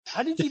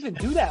How did you even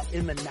do that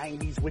in the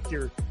 90s with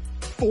your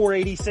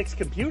 486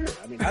 computer?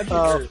 I mean, how'd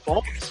you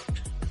phones.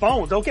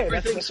 Phones, okay.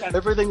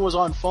 Everything was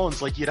on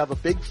phones. Like, you'd have a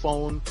big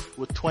phone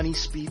with 20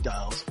 speed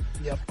dials.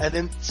 Yep. And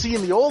then, see,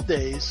 in the old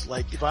days,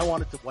 like, if I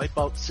wanted to wipe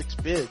out 6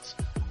 bids,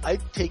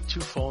 I'd take 2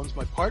 phones,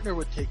 my partner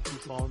would take 2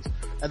 phones,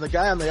 and the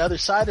guy on the other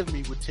side of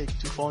me would take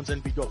 2 phones,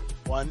 and we'd go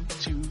 1,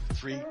 2,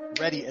 3,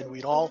 ready, and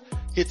we'd all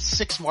hit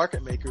 6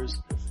 market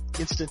makers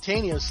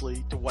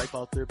instantaneously to wipe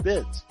out their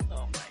bids.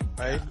 Oh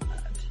my right? God.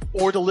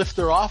 Or to lift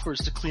their offers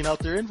to clean out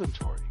their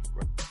inventory.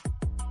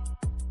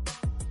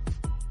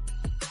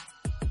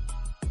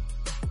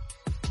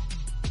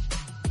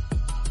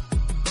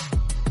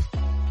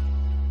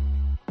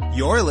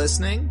 You're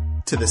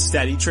listening to the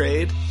Steady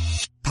Trade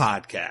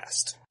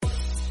Podcast,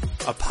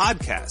 a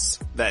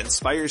podcast that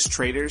inspires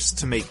traders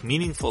to make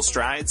meaningful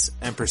strides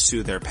and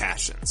pursue their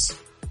passions.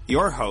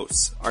 Your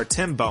hosts are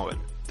Tim Bowen,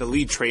 the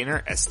lead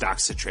trainer at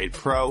Stocks to Trade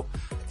Pro,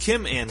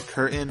 Kim Ann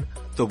Curtin,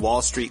 the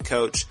Wall Street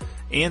coach,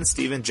 and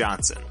Steven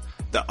Johnson,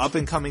 the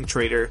up-and-coming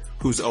trader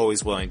who's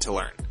always willing to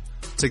learn.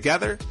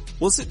 Together,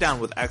 we'll sit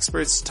down with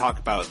experts to talk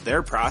about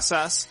their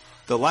process,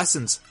 the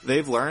lessons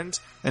they've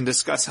learned, and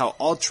discuss how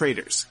all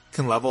traders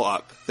can level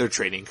up their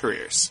trading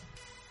careers.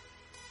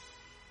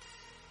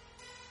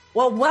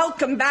 Well,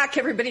 welcome back,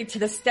 everybody, to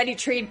the Steady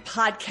Trade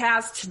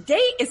Podcast.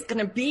 Today is going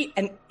to be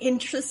an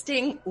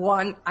interesting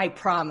one, I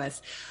promise.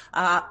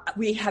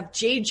 We have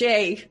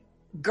JJ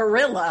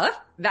Gorilla.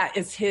 That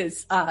is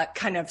his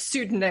kind of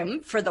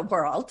pseudonym for the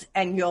world.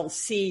 And you'll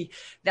see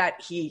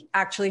that he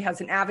actually has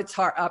an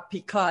avatar up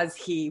because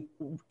he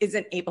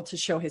isn't able to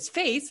show his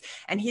face.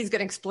 And he's going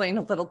to explain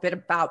a little bit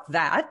about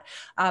that.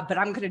 But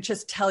I'm going to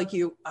just tell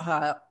you,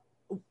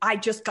 I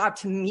just got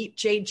to meet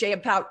JJ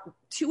about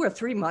 2 or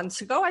 3 months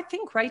ago, I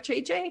think, right,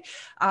 JJ?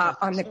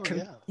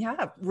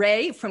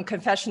 Ray from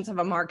Confessions of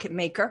a Market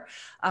Maker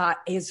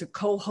is a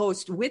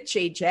co-host with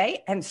JJ,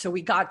 and so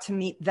we got to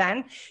meet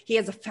then. He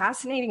has a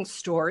fascinating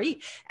story,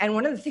 and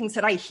one of the things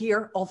that I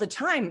hear all the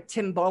time,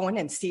 Tim Bowen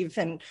and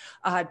Stephen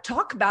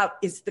talk about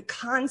is the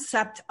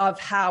concept of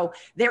how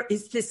there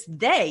is this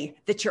they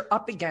that you're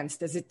up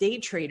against as a day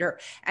trader,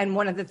 and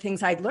one of the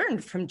things I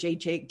learned from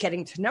JJ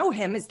getting to know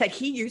him is that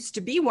he used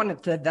to be one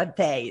of the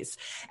theys,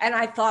 and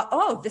I thought,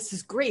 oh, this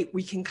is great.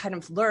 We can kind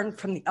of learn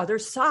from the other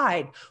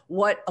side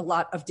what a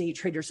lot of day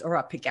traders are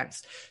up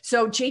against.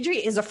 So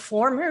JJ is a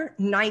former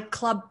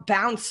nightclub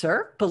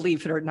bouncer,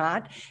 believe it or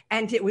not.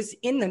 And it was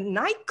in the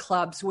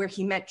nightclubs where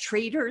he met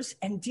traders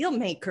and deal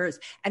makers.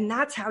 And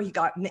that's how he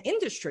got in the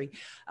industry.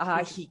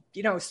 He,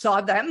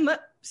 saw them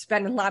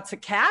spending lots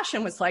of cash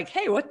and was like,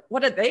 hey,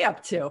 what are they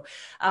up to?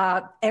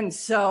 And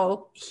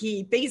so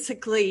he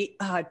basically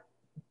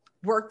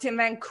worked in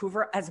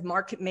Vancouver as a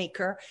market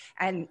maker,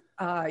 and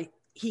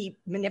he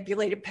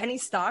manipulated penny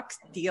stocks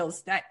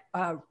deals that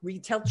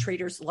retail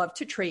traders love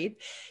to trade.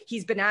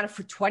 He's been at it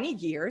for 20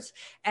 years,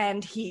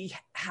 and he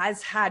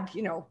has had,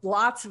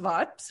 lots of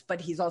ups,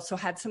 but he's also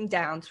had some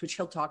downs, which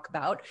he'll talk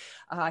about.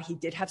 He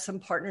did have some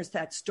partners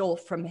that stole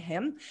from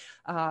him,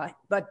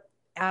 but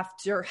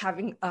after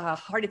having a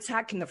heart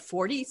attack in the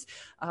 40s,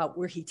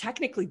 where he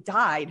technically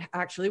died,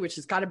 actually, which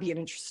has got to be an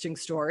interesting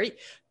story.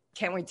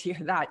 Can't wait to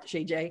hear that,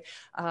 JJ.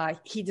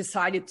 He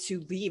decided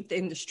to leave the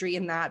industry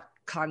in that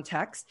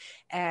context.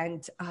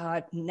 And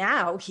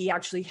now he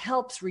actually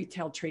helps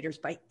retail traders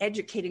by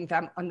educating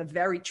them on the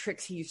very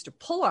tricks he used to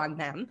pull on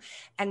them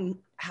and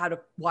how to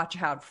watch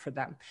out for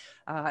them.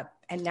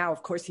 And now,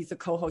 of course, he's a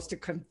co-host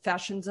of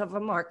Confessions of a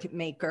Market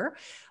Maker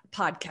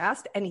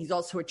podcast, and he's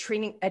also a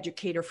training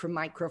educator for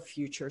Micro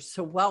Futures.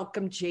 So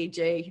welcome,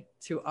 JJ,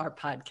 to our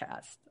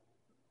podcast.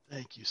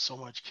 Thank you so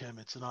much, Kim.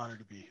 It's an honor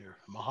to be here.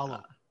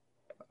 Mahalo.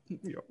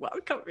 You're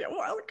welcome. You're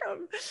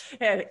welcome.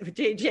 And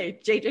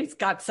JJ's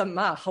got some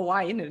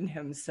Hawaiian in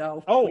him,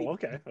 so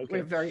okay.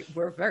 We're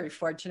very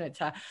fortunate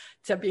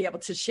to be able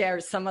to share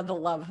some of the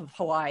love of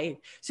Hawaii.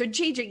 So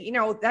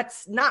JJ,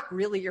 that's not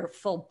really your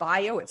full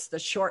bio; it's the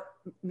short,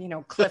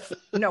 cliff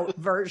note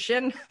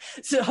version.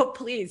 So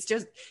please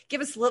just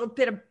give us a little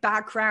bit of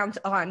background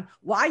on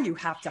why you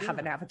have to have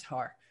an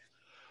avatar.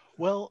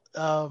 Well,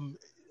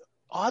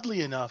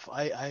 oddly enough,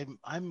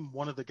 I'm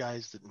one of the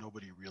guys that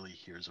nobody really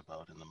hears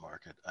about in the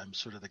market. I'm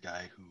sort of the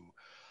guy who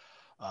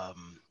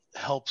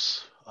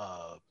helps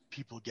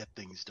people get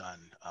things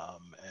done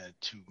and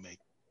to make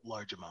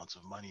large amounts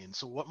of money. And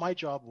so what my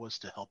job was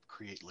to help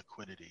create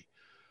liquidity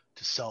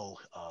to sell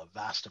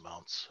vast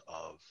amounts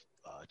of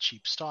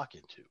cheap stock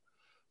into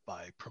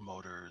by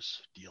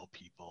promoters, deal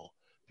people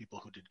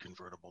who did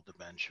convertible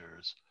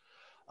debentures.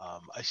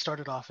 I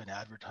started off in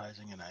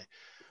advertising, and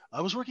I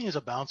was working as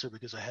a bouncer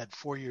because I had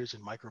 4 years in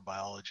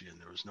microbiology and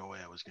there was no way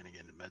I was going to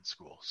get into med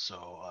school.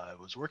 So I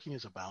was working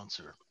as a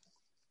bouncer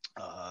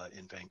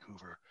in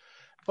Vancouver.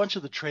 A bunch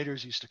of the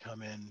traders used to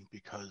come in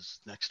because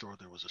next door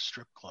there was a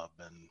strip club,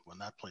 and when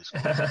that place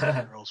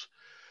closed,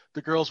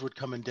 the girls would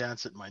come and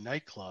dance at my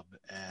nightclub.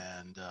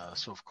 And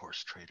so of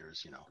course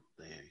traders,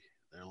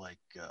 they're like,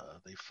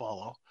 they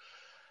follow.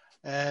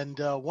 And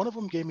one of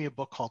them gave me a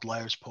book called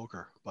Liar's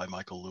Poker by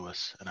Michael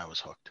Lewis, and I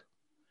was hooked.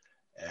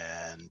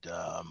 and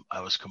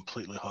I was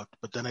completely hooked.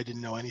 But then I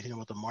didn't know anything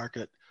about the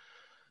market.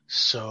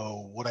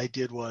 So what I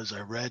did was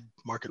I read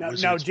Market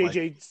Wizards. Now,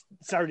 JJ,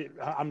 sorry,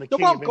 I'm the No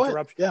king problem. of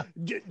interruption. Yeah.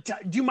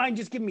 Do you mind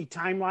just giving me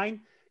timeline?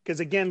 Because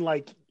again,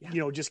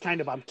 just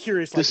kind of, I'm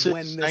curious, like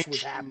when this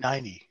was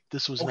happening.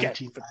 This was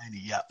 1990.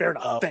 Yeah. Fair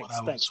enough.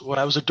 Thanks. When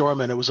I was a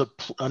doorman, it was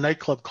a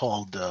nightclub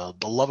called the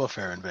Love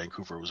Affair in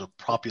Vancouver. It was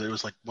it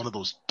was like one of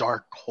those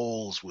dark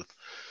holes with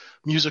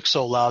music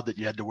so loud that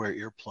you had to wear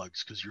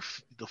earplugs because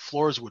the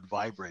floors would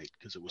vibrate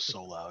because it was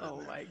so loud.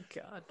 Oh my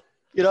God.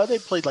 They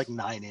played like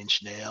 9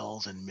 Inch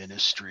Nails and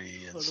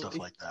Ministry and stuff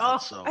like that. Oh,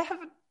 so I have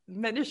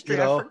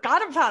Ministry. I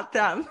forgot about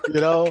them.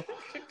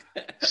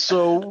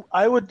 So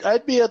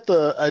I'd be at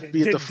the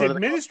front of the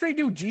Ministry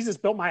do Jesus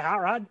Built My Hot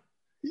Rod?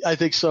 I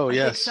think so.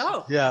 Yes. I think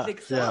so. Yeah. I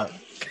think so. Yeah.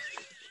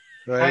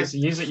 Right. Guys,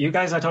 you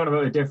guys are talking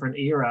about a different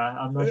era.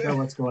 I'm not sure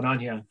what's going on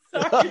here.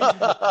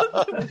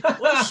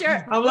 Well,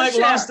 sure. I'm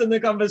lost in the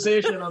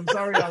conversation. I'm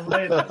sorry I'm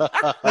late.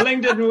 The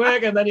link didn't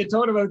work, and then you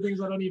talked about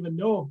things I don't even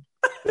know.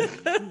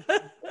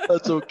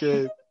 That's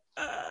okay.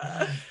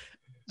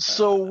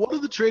 So one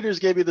of the traders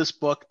gave me this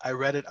book. I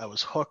read it. I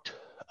was hooked.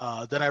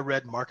 Then I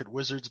read Market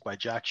Wizards by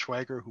Jack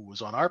Schwager, who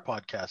was on our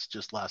podcast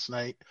just last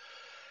night.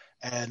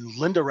 And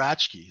Linda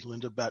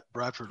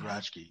Bradford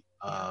Ratchke,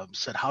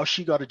 said how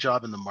she got a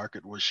job in the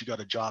market was she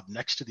got a job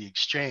next to the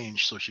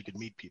exchange so she could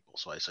meet people.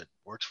 So I said,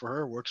 works for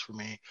her, works for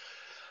me.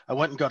 I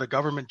went and got a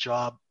government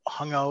job,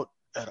 hung out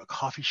at a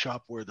coffee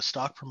shop where the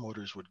stock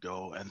promoters would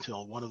go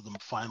until one of them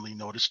finally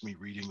noticed me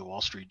reading the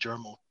Wall Street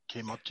Journal,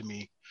 came up to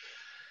me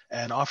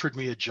and offered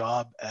me a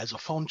job as a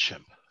phone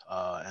chimp.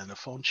 And a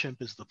phone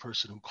chimp is the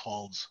person who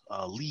calls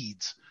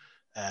leads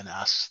and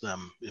asks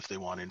them if they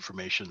want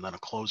information. Then a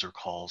closer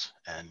calls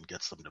and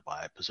gets them to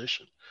buy a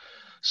position.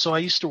 So I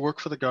used to work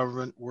for the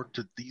government, worked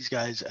at these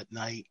guys at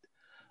night.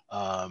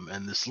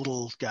 And this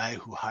little guy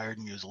who hired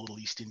me was a little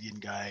East Indian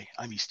guy.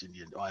 I'm East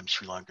Indian. Oh, I'm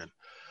Sri Lankan,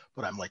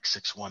 but I'm like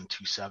 6'1",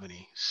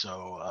 270.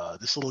 So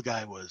this little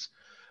guy was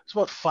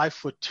about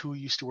 5'2",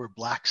 used to wear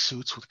black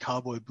suits with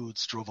cowboy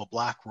boots, drove a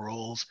black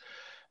Rolls.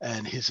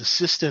 And his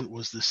assistant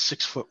was this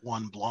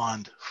 6'1"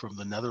 blonde from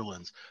the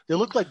Netherlands. They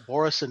looked like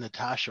Boris and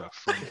Natasha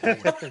from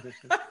Poland,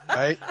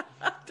 right?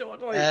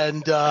 Totally.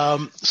 And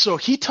so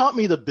he taught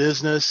me the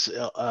business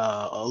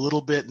a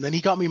little bit, and then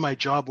he got me my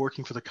job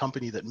working for the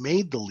company that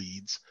made the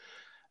leads.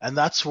 And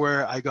that's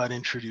where I got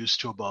introduced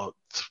to about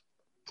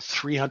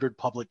 300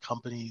 public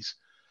companies,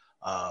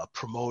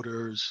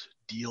 promoters,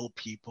 deal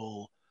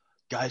people,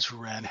 guys who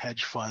ran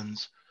hedge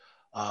funds,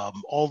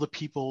 all the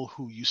people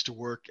who used to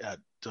work at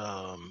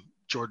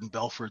Jordan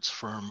Belfort's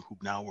firm, who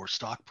now were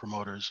stock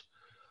promoters.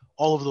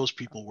 All of those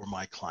people were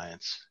my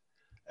clients.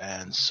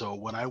 And so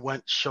when I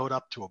showed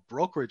up to a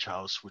brokerage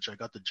house, which I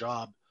got the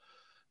job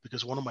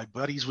because one of my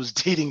buddies was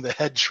dating the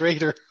head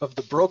trader of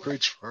the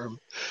brokerage firm,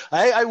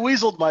 I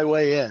weaseled my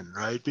way in,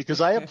 right?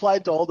 Because I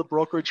applied to all the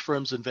brokerage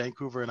firms in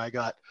Vancouver, and I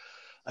got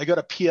a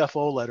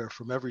PFO letter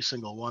from every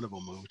single one of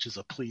them, which is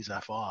a please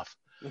F off.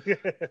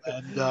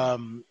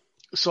 And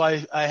so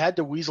I had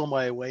to weasel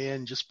my way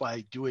in just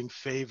by doing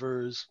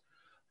favors,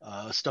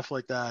 stuff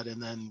like that.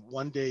 And then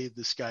one day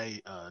this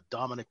guy,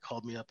 Dominic,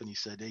 called me up and he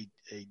said, hey,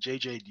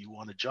 JJ, do you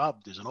want a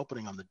job? There's an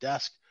opening on the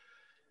desk.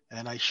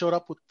 And I showed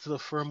up to the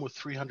firm with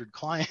 300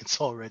 clients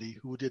already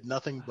who did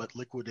nothing but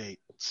liquidate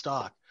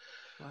stock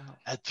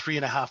at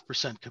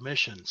 3.5%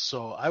 commission.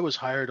 So I was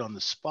hired on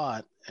the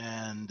spot,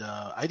 and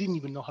I didn't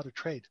even know how to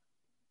trade.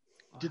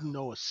 Didn't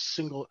know a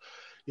single,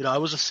 I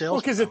was a salesman.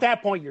 Well, because at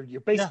that point you're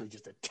basically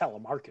just a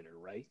telemarketer,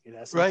 right? In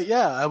essence. Right.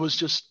 Yeah. I was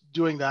just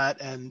doing that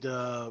and,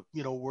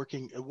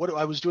 working. What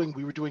I was doing,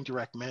 we were doing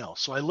direct mail.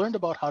 So I learned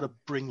about how to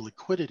bring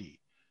liquidity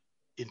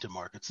into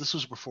markets. This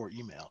was before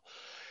email.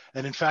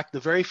 And in fact, the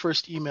very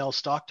first email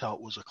stock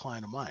tout was a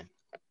client of mine.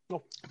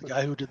 Oh. The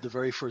guy who did the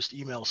very first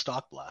email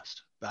stock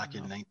blast back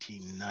in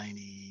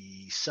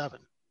 1997,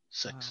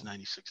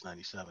 96,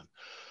 97.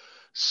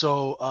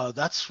 So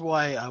that's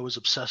why I was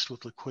obsessed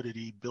with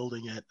liquidity,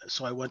 building it.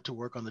 So I went to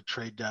work on the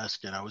trade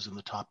desk, and I was in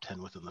the top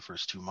 10 within the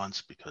first 2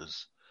 months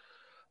because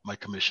my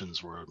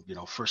commissions were,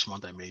 first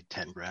month I made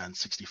 10 grand,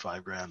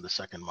 65 grand the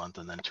second month,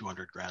 and then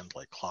 200 grand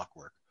like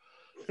clockwork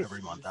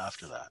every month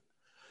after that.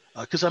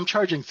 Because I'm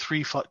charging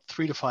 3 to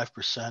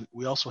 5%.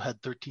 We also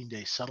had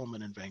 13-day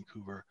settlement in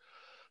Vancouver.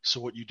 So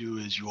what you do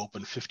is you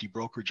open 50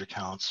 brokerage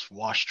accounts,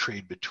 wash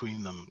trade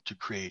between them to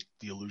create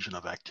the illusion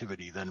of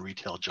activity. Then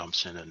retail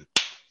jumps in and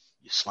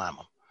you slam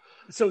them.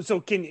 So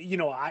can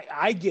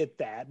I get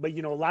that, but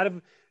a lot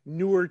of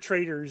newer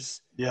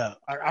traders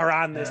are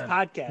on this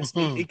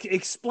podcast.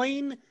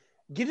 Explain,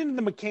 get into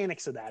the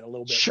mechanics of that a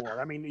little bit more.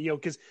 I mean,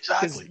 because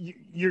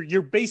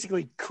you're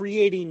basically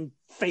creating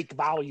fake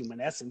volume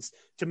in essence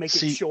to make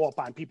it show up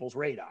on people's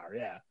radar.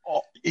 Yeah,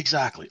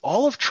 exactly.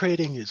 All of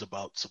trading is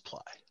about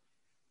supply.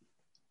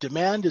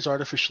 Demand is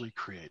artificially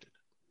created,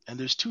 and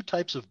there's two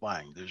types of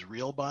buying. There's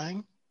real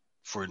buying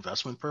for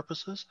investment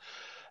purposes.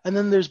 And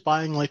then there's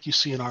buying like you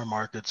see in our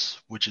markets,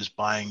 which is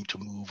buying to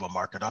move a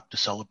market up to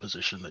sell a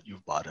position that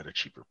you've bought at a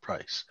cheaper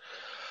price.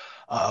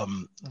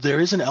 There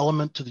is an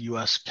element to the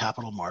U.S.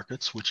 capital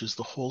markets, which is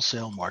the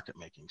wholesale market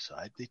making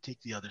side. They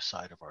take the other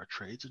side of our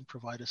trades and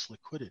provide us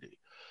liquidity.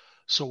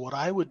 So what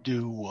I would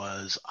do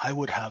was I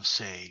would have,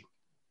 say,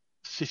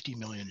 50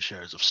 million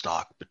shares of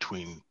stock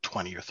between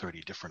 20 or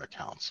 30 different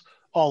accounts,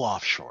 all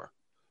offshore.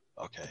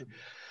 Okay.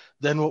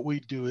 Then what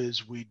we'd do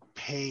is we'd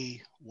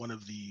pay one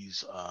of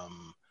these,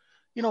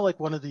 like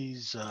one of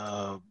these,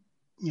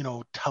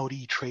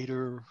 touty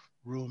trader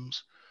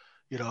rooms.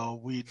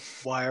 We'd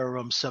wire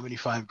them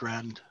 75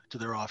 grand to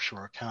their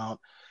offshore account,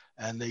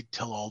 and they'd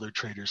tell all their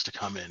traders to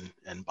come in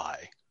and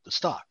buy the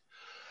stock.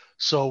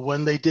 So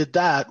when they did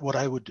that, what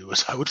I would do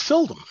is I would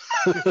fill them.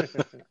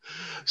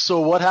 So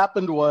what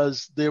happened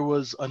was there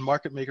was a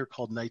market maker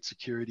called Knight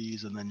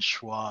Securities and then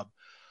Schwab.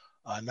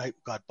 Knight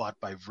got bought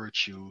by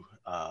Virtue,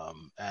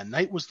 and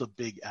Knight was the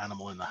big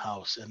animal in the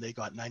house, and they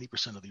got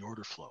 90% of the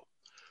order flow.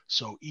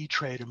 So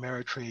E-Trade,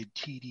 Ameritrade,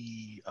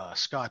 TD,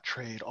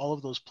 Scottrade, all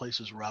of those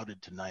places routed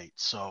to Knight.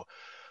 So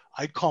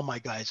I'd call my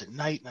guys at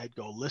Knight and I'd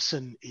go,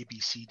 listen,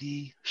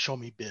 ABCD, show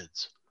me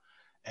bids.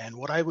 And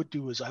what I would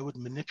do is I would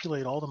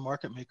manipulate all the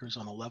market makers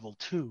on a level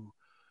 2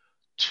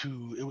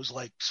 it was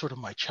like sort of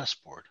my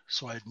chessboard.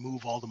 So I'd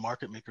move all the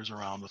market makers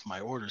around with my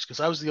orders because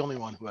I was the only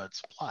one who had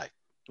supply.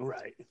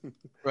 Right.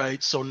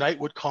 Right. So Knight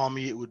would call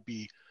me. It would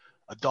be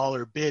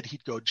 $1 bid.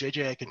 He'd go,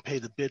 JJ, I can pay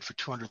the bid for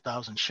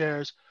 200,000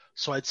 shares.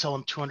 So I'd sell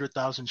him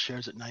 200,000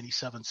 shares at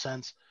 97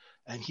 cents,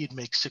 and he'd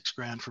make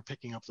 $6,000 for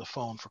picking up the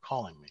phone for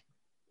calling me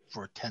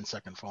for a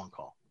 10-second phone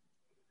call.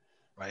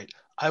 Right.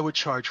 I would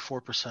charge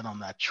 4% on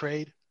that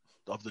trade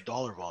of the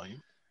dollar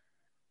volume,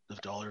 the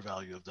dollar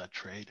value of that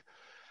trade.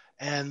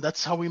 And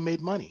that's how we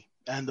made money.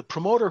 And the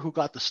promoter who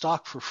got the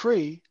stock for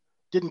free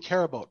didn't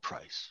care about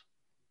price.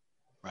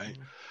 Right.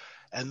 Mm-hmm.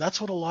 And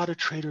that's what a lot of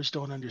traders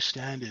don't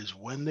understand is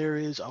when there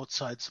is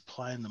outside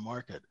supply in the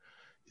market,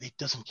 it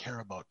doesn't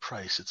care about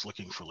price. It's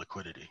looking for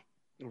liquidity.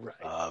 Right.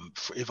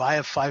 If I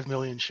have 5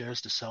 million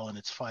shares to sell and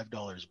it's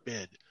 $5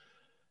 bid,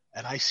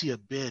 and I see a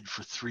bid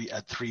for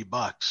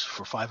 $3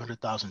 for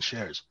 500,000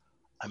 shares,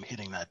 I'm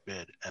hitting that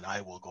bid and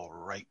I will go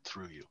right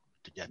through you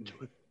to get to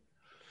it.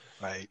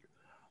 Right.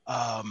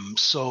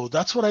 So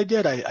that's what I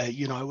did.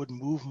 I would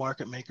move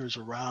market makers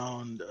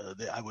around.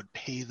 I would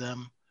pay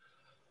them.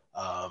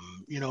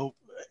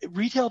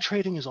 Retail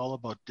trading is all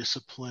about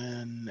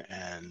discipline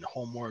and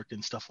homework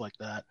and stuff like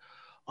that.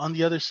 On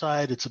the other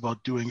side, it's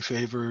about doing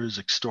favors,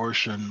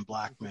 extortion,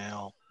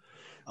 blackmail.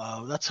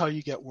 That's how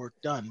you get work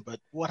done.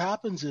 But what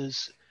happens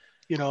is,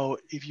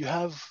 if you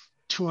have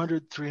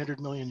 200, 300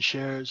 million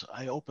shares,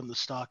 I open the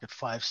stock at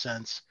 5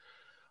 cents.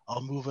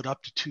 I'll move it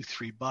up to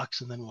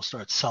 $2-3, and then we'll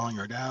start selling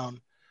her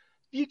down.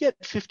 You get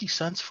 50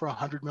 cents for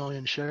 100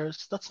 million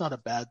shares. That's not a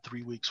bad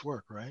 3 weeks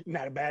work, right?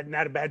 Not a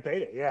bad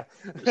payday. Yeah.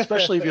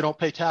 Especially if you don't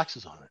pay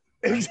taxes on it.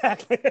 Right?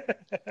 Exactly.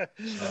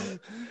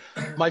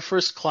 My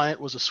first client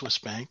was a Swiss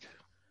bank.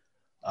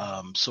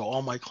 So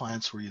all my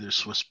clients were either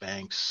Swiss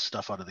banks,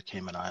 stuff out of the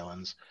Cayman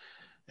Islands.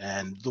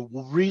 And the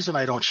reason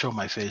I don't show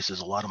my face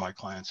is a lot of my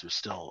clients are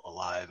still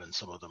alive, and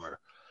some of them are,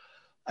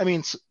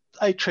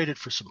 I traded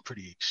for some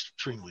pretty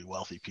extremely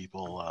wealthy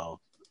people,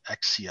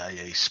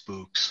 ex-CIA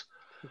spooks,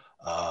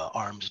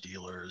 arms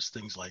dealers,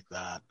 things like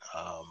that.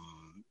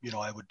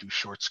 I would do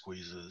short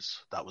squeezes.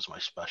 That was my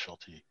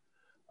specialty,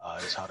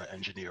 is how to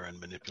engineer and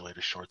manipulate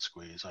a short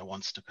squeeze. I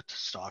once took a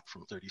stock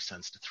from 30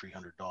 cents to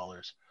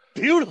 $300.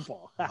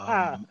 Beautiful.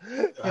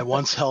 I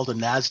once held a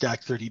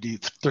NASDAQ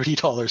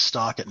 $30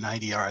 stock at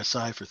 90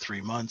 RSI for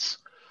 3 months.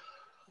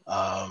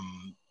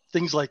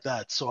 Things like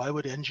that. So I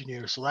would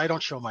engineer. So I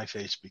don't show my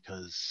face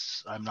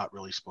because I'm not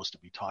really supposed to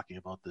be talking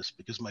about this,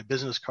 because my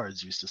business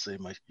cards used to say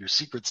your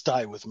secrets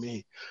die with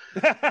me.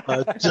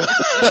 But,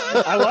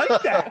 I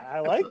like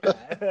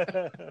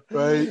that.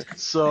 Right.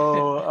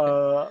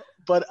 So,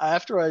 but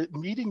after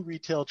meeting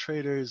retail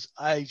traders,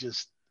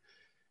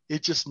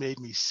 it just made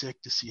me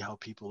sick to see how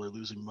people are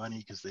losing money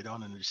because they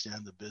don't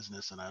understand the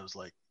business. And I was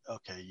like,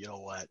 okay, you know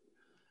what?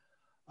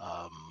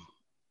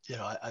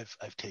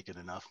 I've taken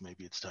enough.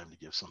 Maybe it's time to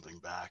give something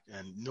back.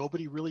 And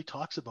nobody really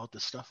talks about the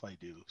stuff I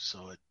do.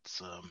 So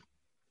it's, I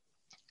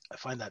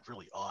find that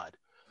really odd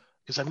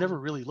because I've never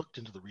really looked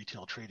into the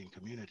retail trading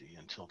community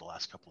until the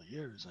last couple of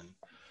years. And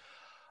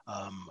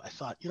I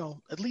thought,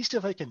 at least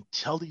if I can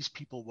tell these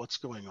people what's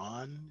going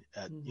on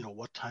at,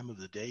 what time of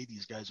the day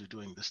these guys are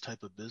doing this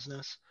type of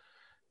business,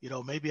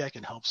 maybe I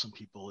can help some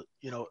people,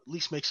 at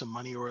least make some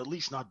money, or at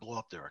least not blow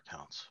up their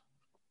accounts.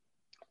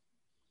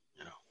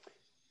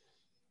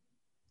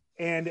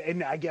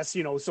 And I guess,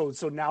 so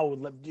now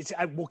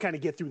we'll kind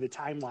of get through the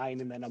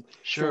timeline, and then I'm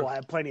sure we'll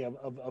have plenty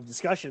of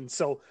discussion.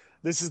 So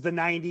this is the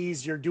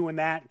 90s. You're doing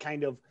that.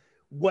 Kind of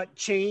what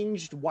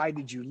changed? Why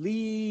did you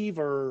leave?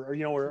 Or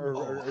kind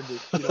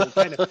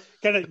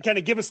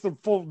of give us the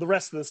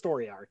rest of the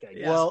story arc, I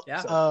guess. Well,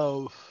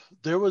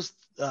 there was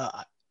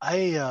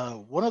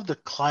one of the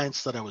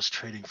clients that I was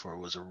trading for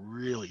was a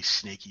really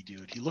snaky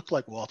dude. He looked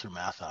like Walter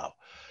Matthau.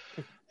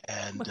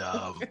 And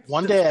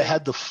one day I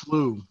had the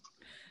flu.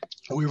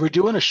 We were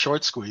doing a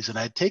short squeeze, and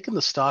I had taken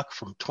the stock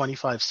from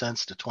 25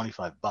 cents to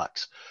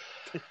 $25.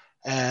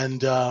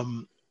 And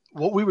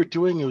what we were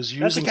doing was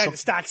using... That's the kind of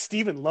stock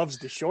Steven loves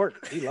to short.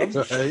 He loves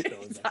to short.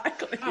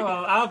 Exactly. Oh,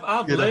 well,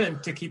 I've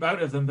learned to keep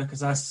out of them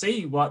because I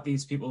see what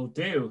these people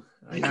do.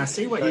 And I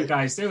see what you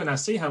guys do, and I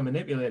see how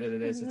manipulated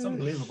it is. It's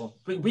unbelievable.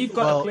 But we've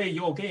got to play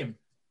your game.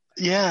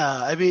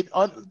 Yeah, I mean,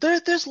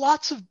 there's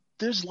lots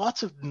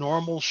of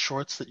normal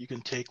shorts that you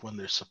can take when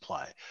there's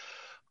supply.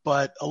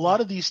 But a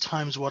lot of these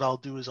times what I'll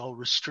do is I'll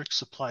restrict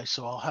supply,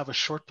 so I'll have a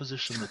short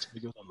position that's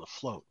bigger than the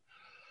float.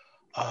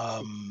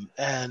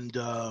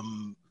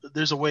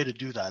 There's a way to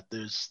do that.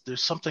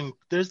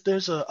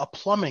 There's a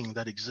plumbing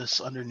that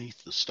exists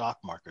underneath the stock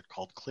market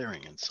called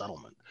clearing and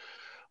settlement,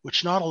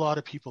 which not a lot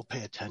of people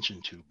pay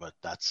attention to, but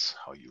that's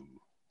how you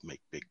make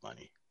big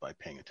money, by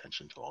paying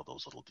attention to all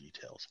those little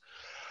details.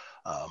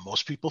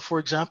 Most people, for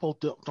example,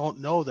 don't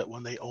know that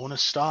when they own a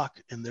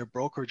stock in their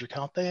brokerage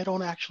account, they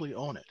don't actually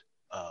own it.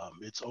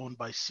 It's owned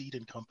by Seed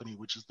 & Company,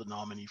 which is the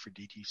nominee for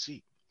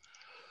DTC.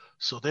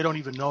 So they don't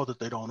even know that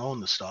they don't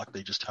own the stock.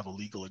 They just have a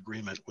legal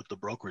agreement with the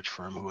brokerage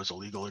firm who has a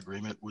legal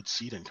agreement with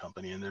Seed &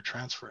 Company and their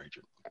transfer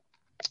agent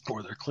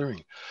or their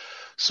clearing.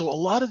 So a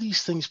lot of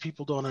these things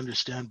people don't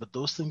understand, but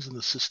those things in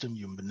the system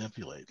you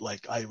manipulate.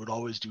 Like I would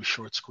always do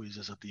short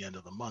squeezes at the end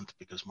of the month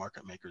because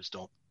market makers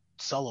don't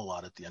sell a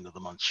lot at the end of the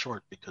month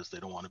short because they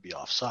don't want to be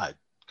offside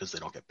because they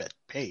don't get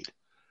paid.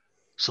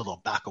 So they'll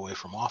back away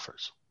from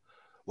offers.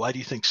 Why do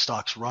you think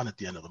stocks run at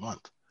the end of the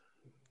month?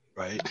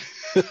 Right?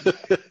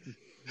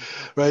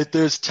 Right?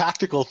 There's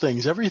tactical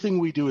things. Everything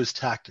we do is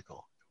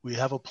tactical. We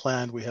have a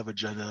plan, we have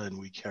agenda, and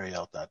we carry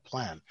out that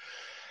plan.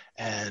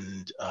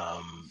 And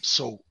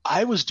so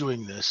I was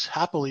doing this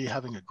happily,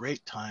 having a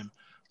great time.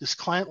 This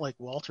client like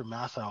Walter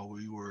Matthau,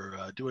 we were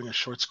doing a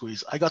short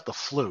squeeze. I got the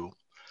flu,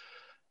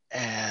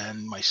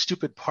 and my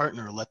stupid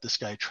partner let this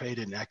guy trade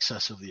in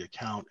excess of the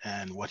account.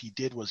 And what he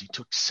did was he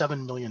took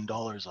 $7 million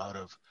out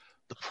of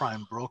the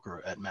prime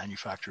broker at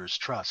Manufacturers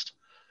Trust.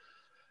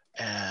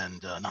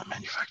 And not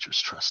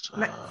Manufacturers Trust,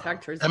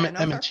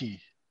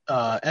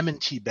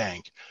 M&T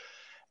Bank.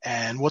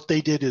 And what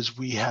they did is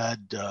we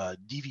had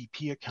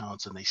DVP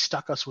accounts, and they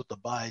stuck us with the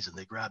buys, and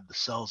they grabbed the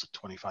sells at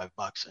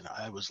 $25, and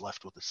I was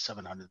left with a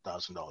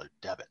 $700,000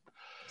 debit.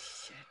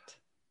 Shit.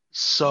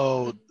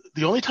 So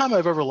the only time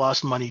I've ever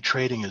lost money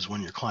trading is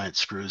when your client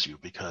screws you,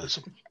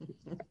 because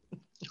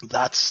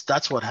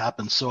that's what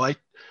happens. So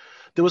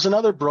there was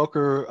another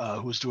broker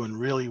who was doing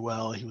really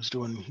well. He was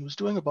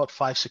doing about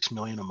 $5-6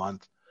 million a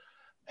month.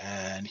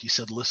 And he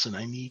said, listen,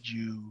 I need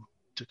you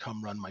to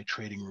come run my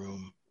trading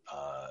room.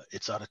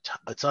 It's out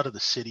of the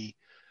city,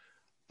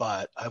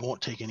 but I won't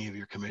take any of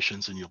your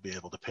commissions and you'll be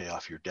able to pay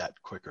off your debt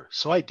quicker.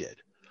 So I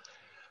did.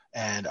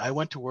 And I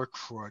went to work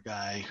for a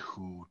guy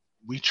who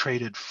we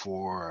traded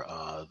for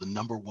the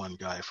number one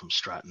guy from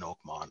Stratton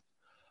Oakmont,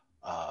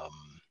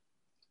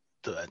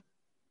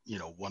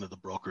 one of the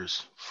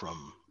brokers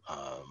from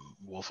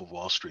Wolf of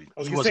Wall Street. I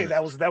was going to say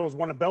that was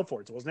one of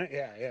Belford's, wasn't it?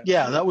 Yeah.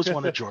 Yeah, that was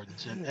one of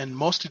Jordan's, and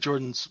most of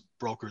Jordan's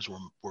brokers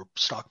were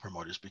stock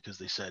promoters because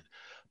they said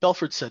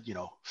Belford said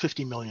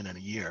 $50 million in a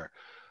year.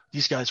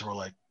 These guys were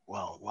like,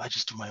 well, why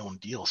just do my own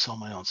deal, sell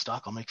my own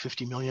stock? I'll make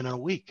 $50 million in a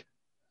week,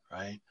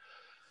 right?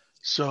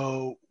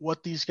 So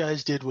what these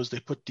guys did was they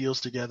put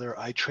deals together.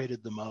 I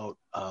traded them out.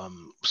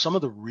 Some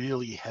of the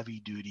really heavy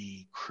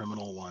duty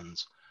criminal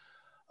ones.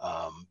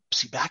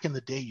 See, back in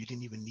the day, you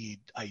didn't even need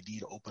ID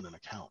to open an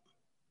account.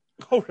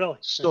 Oh, really?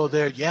 So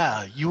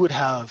you would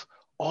have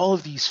all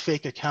of these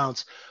fake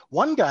accounts.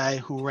 One guy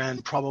who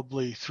ran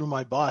probably through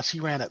my boss, he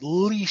ran at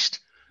least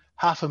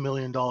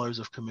 $500,000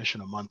 of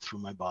commission a month through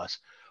my boss.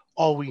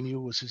 All we knew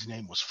was his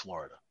name was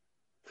Florida.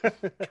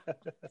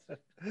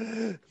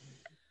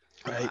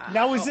 Right.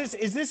 Now, is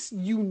this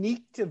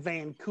unique to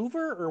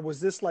Vancouver, or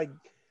was this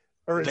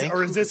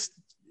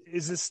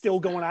is this still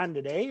going on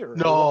today? Or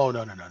No.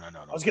 I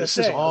was going to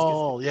say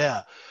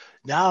yeah.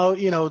 Now,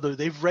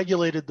 they've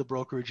regulated the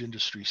brokerage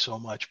industry so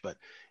much, but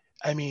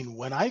I mean,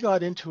 when I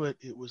got into it,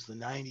 it was the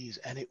 90s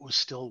and it was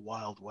still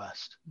Wild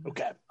West.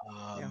 Okay.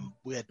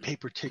 We had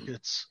paper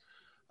tickets.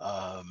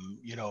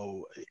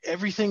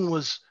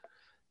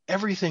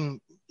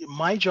 Everything.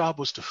 My job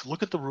was to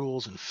look at the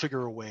rules and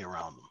figure a way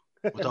around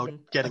them without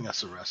getting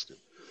us arrested.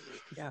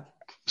 Yeah.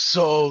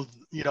 So,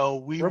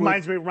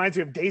 reminds me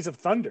of Days of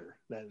Thunder,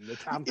 the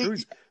Tom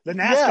Cruise, the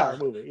NASCAR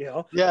movie,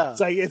 Yeah.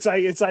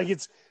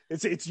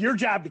 It's your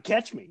job to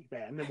catch me,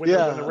 man, when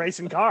they're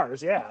racing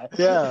cars. Yeah.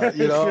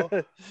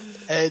 Yeah.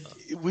 And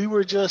we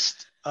were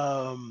just,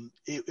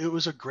 it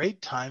was a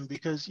great time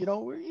because,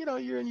 you're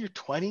in your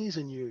 20s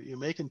and you're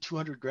making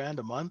 $200,000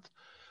 a month.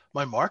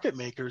 My market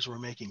makers were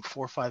making $4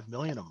 or $5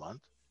 million a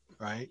month.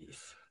 Right.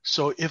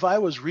 So if I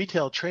was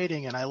retail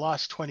trading and I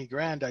lost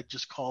 $20,000, I'd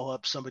just call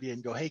up somebody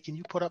and go, hey, can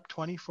you put up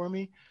 20 for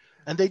me?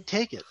 And they'd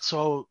take it.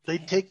 So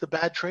they'd take the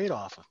bad trade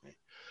off of me.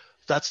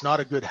 That's not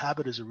a good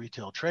habit as a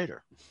retail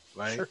trader,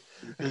 right? Sure.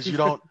 Because you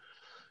don't,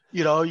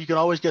 you can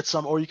always get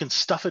some, or you can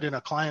stuff it in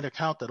a client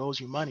account that owes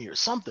you money or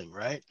something,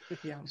 right?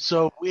 Yeah.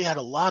 So we had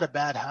a lot of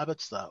bad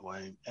habits that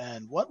way.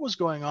 And what was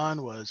going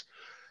on was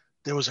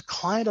there was a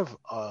client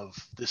of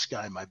this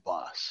guy, my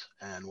boss,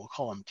 and we'll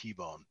call him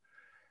T-Bone.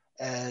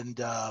 And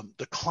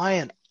the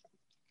client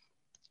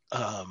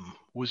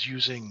was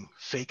using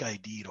fake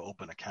ID to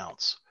open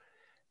accounts.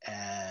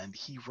 And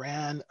he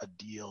ran a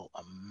deal,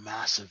 a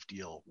massive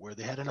deal, where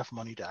they had enough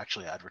money to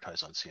actually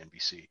advertise on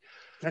CNBC.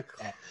 And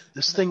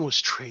this thing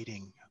was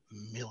trading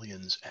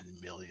millions and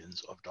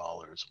millions of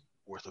dollars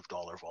worth of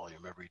dollar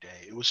volume every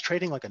day. It was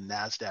trading like a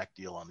NASDAQ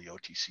deal on the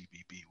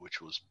OTCBB, which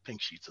was Pink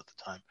Sheets at the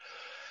time.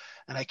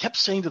 And I kept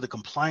saying to the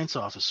compliance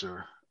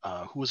officer,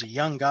 who was a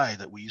young guy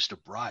that we used to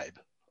bribe,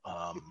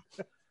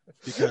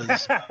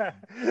 because I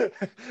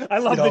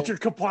love that your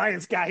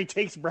compliance guy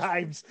takes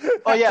bribes.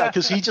 Oh yeah,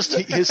 because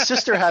his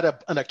sister had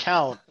an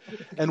account,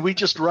 and we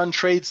just run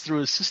trades through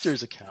his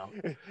sister's account.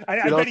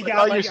 I bet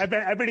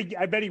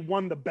he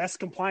won the best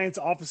compliance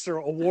officer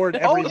award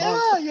every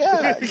month.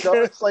 Yeah.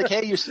 It's like,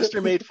 hey, your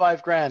sister made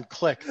 $5,000.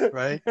 Click,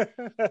 right?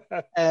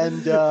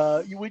 And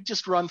we'd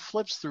just run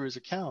flips through his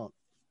account,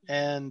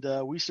 and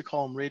we used to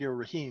call him Radio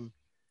Rahim.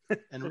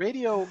 And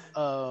Radio,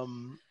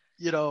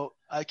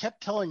 I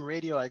kept telling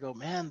Radio, I go,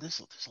 man, there's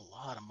a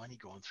lot of money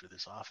going through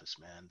this office,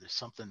 man. There's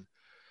something.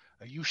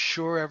 Are you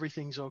sure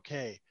everything's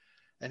okay?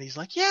 And he's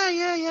like,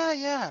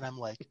 yeah. And I'm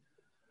like,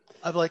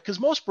 because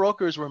most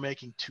brokers were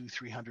making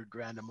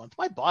 $200,000-$300,000 a month.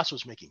 My boss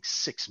was making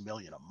 $6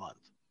 million a month,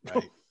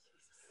 right?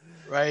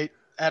 Right.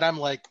 And I'm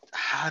like,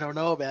 I don't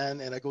know, man.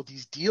 And I go,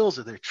 these deals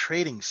they're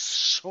trading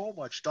so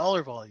much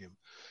dollar volume,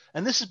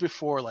 and this is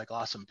before like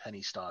Awesome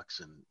Penny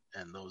Stocks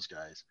and those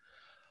guys,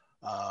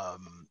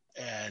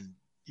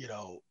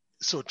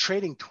 so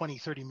trading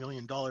 $20-30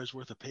 million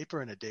worth of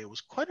paper in a day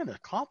was quite an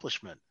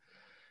accomplishment.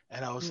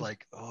 And I was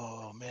like,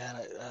 oh man,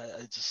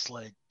 I just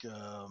like,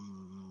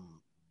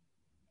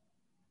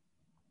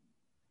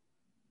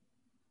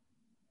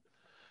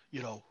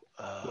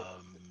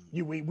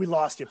 we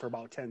lost you for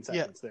about 10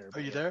 seconds there. Are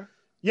you there?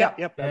 Yeah.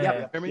 Hear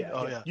me?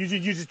 Oh yeah. You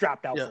just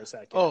dropped out for a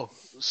second. Oh,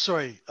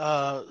 sorry.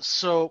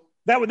 So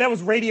that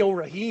was Radio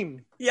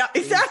Rahim. Yeah,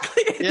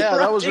 exactly. Yeah,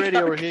 that was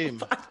Radio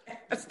Rahim.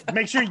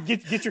 Make sure you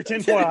get your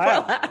tinfoil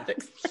hat.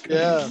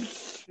 Yeah.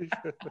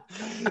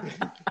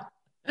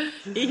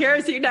 He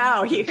hears you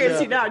now. He hears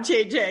you now,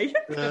 JJ.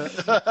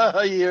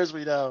 He hears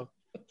me now.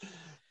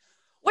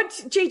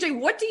 JJ,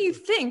 what do you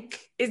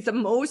think is the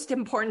most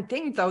important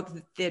thing, though,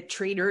 that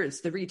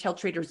the retail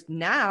traders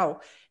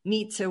now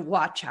need to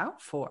watch out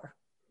for?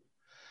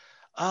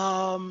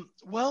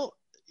 Well,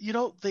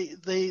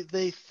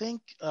 they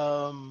think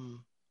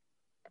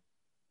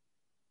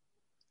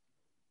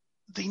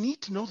they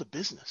need to know the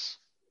business.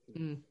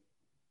 They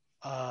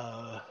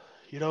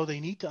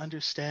need to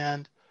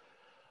understand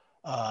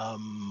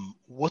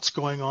what's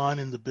going on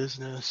in the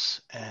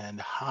business and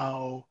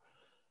how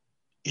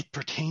it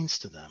pertains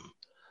to them.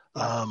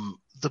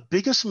 The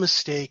biggest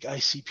mistake I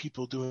see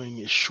people doing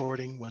is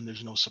shorting when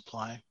there's no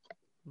supply.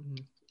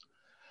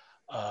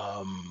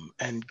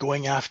 And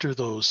going after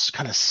those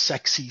kind of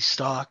sexy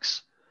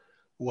stocks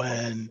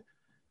when,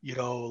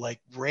 like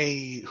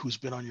Ray, who's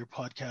been on your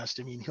podcast,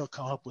 I mean, he'll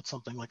come up with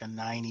something like a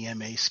 9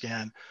 EMA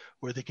scan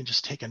where they can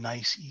just take a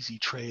nice, easy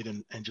trade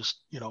and just,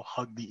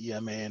 hug the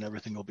EMA and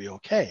everything will be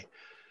okay.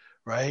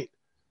 Right.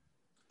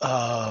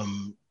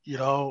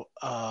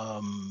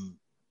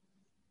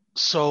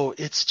 So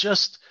it's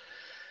just,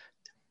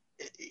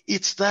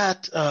 it's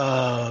that,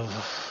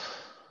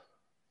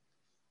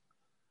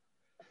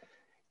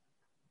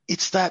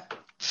 it's that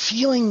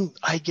feeling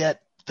I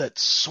get that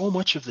so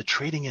much of the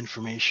trading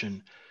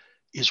information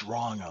is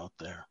wrong out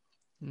there.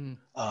 And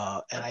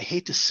I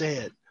hate to say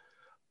it,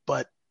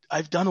 but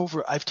I've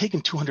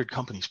taken 200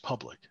 companies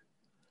public,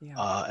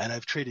 and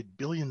I've traded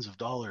billions of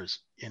dollars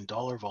in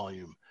dollar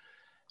volume.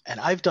 And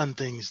I've done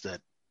things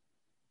that,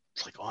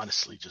 like,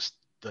 honestly,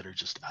 that are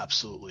just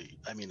absolutely,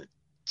 I mean,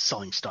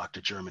 selling stock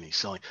to Germany,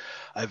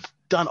 I've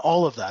done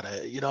all of that,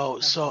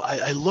 so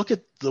I look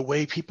at the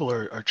way people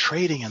are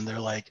trading, and they're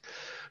like,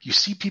 you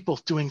see people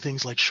doing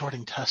things like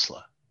shorting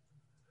Tesla.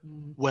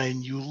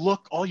 When you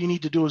look, all you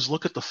need to do is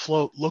look at the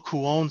float, look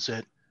who owns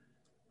it,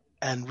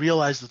 and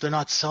realize that they're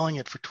not selling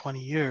it for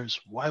 20 years.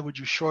 Why would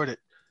you short it?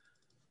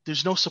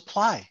 There's no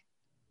supply,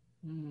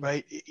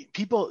 right?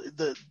 People,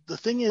 the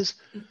thing is,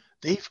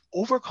 they've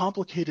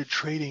overcomplicated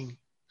trading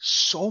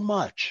so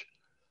much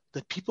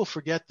that people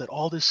forget that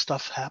all this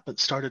stuff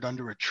started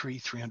under a tree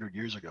 300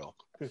 years ago.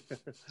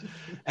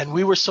 And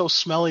we were so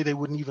smelly, they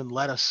wouldn't even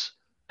let us,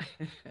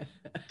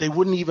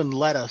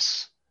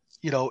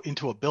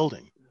 into a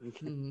building.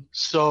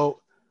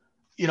 So,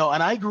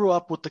 and I grew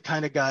up with the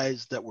kind of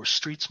guys that were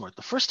street smart.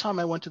 The first time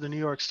I went to the New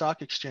York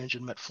Stock Exchange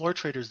and met floor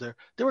traders there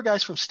were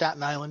guys from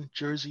Staten Island,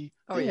 Jersey.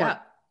 They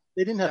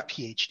didn't have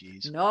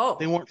PhDs. No.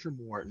 They weren't from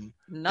Wharton.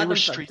 None they were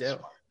of them street do.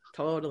 smart.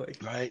 Totally.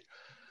 Right.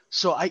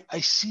 So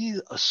I see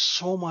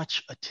so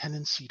much a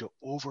tendency to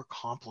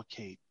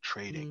overcomplicate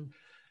trading.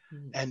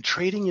 And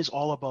trading is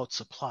all about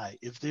supply.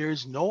 If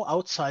there's no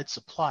outside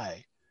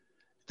supply,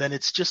 then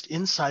it's just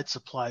inside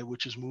supply,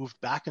 which is moved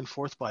back and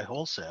forth by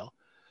wholesale,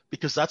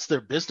 because that's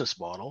their business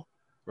model,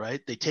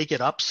 right? They take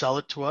it up, sell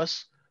it to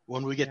us.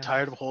 When we get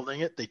tired of holding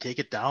it, they take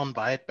it down,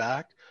 buy it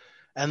back,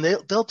 and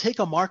they'll take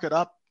a market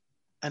up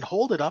and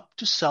hold it up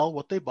to sell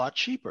what they bought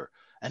cheaper.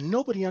 And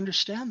nobody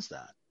understands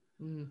that.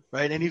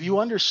 Right. And if you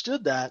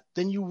understood that,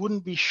 then you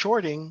wouldn't be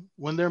shorting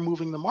when they're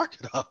moving the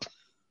market up.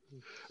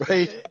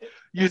 Right.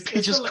 You'd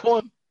be just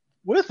going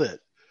with it.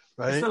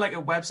 Right. Is there like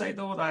a website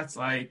though that's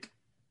like,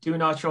 do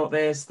not short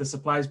this, the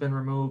supply's been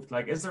removed?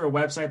 Like, is there a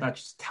website that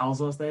just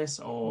tells us this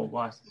or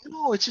what?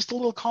 No, it's just a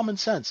little common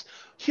sense.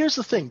 Here's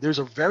the thing. There's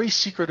a very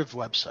secretive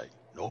website.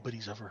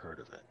 Nobody's ever heard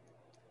of it.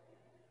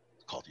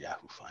 It's called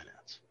Yahoo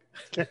Finance.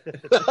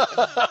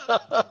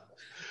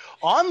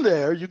 On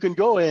there, you can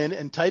go in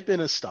and type in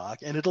a stock,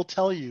 and it'll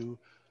tell you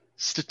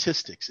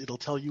statistics. It'll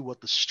tell you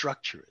what the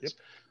structure is.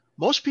 Yep.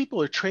 Most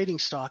people are trading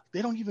stock.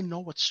 They don't even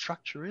know what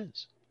structure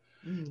is.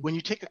 When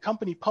you take a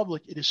company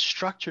public, it is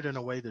structured in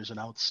a way there's an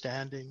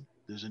outstanding,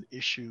 there's an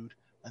issued,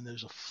 and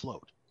there's a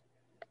float.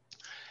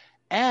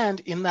 And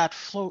in that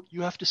float,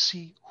 you have to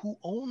see who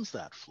owns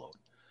that float,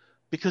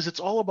 because it's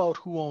all about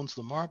who owns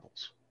the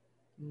marbles.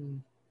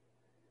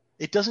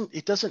 It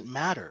doesn't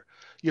matter.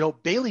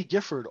 Bailey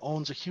Gifford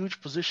owns a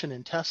huge position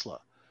in Tesla.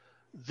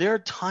 Their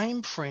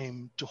time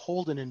frame to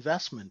hold an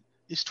investment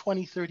is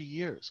 20, 30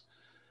 years.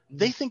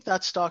 They think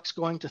that stock's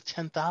going to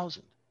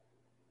 10,000.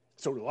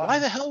 So do I. Why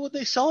the hell would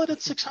they sell it at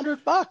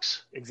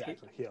 $600?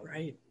 Exactly. Yeah.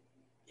 Right.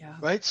 Yeah.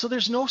 Right. So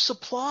there's no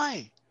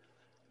supply.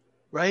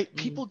 Right.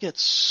 People get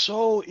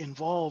so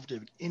involved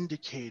in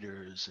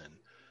indicators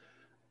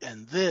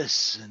and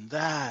this and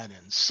that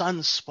and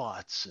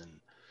sunspots and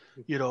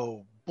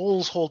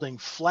bulls holding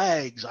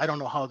flags. I don't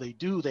know how they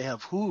do. They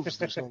have hooves.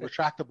 There's no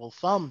retractable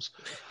thumbs.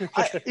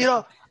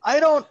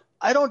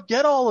 I don't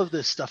get all of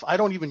this stuff. I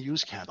don't even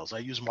use candles. I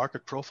use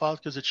market profile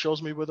because it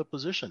shows me where the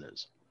position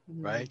is.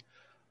 Right.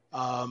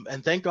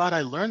 And thank God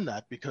I learned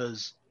that,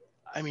 because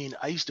I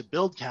used to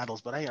build candles,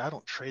 but I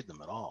don't trade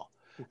them at all.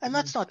 And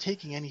that's not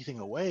taking anything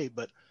away,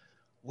 but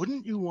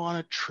wouldn't you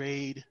want to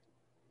trade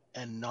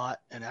and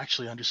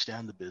actually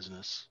understand the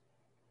business?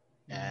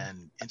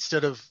 And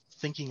instead of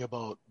thinking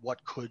about what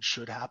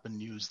should happen,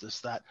 news, this,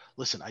 that.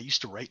 Listen, I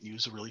used to write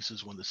news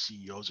releases when the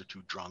CEOs are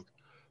too drunk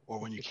or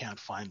when you can't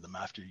find them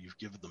after you've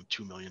given them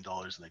 $2 million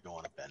and they go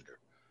on a bender.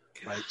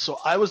 Right. So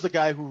I was the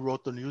guy who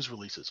wrote the news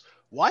releases.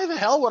 Why the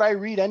hell would I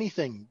read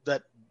anything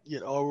that,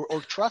 or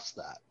trust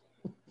that?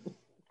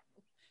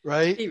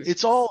 Right.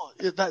 It's all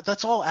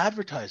that's all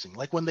advertising.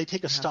 Like when they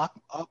take a stock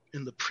up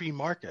in the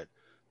pre-market,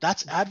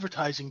 that's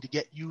advertising to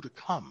get you to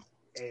come.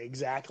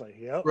 Exactly.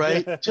 Yep.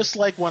 Right. Just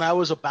like when I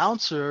was a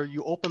bouncer,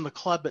 you open the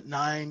club at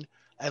 9,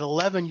 at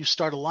 11, you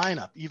start a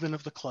lineup, even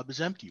if the club is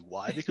empty.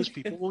 Why? Because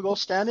people will go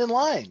stand in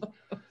line.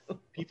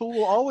 People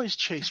will always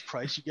chase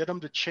price. You get them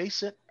to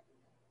chase it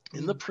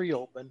in the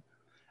pre-open.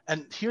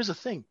 And here's the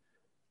thing.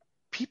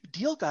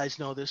 Deal guys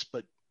know this,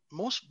 but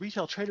most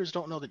retail traders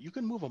don't know that you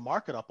can move a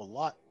market up a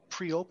lot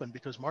pre-open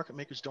because market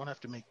makers don't have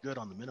to make good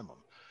on the minimum.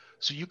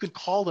 So you can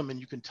call them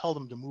and you can tell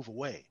them to move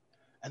away,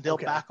 and they'll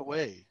back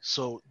away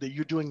so that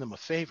you're doing them a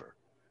favor,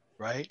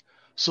 right?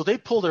 So they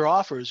pull their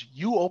offers,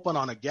 you open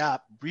on a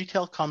gap,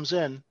 retail comes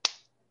in,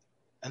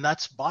 and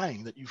that's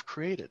buying that you've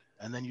created,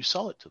 and then you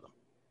sell it to them.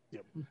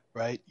 Yep.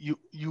 Right?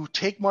 You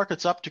take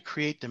markets up to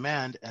create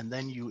demand, and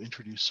then you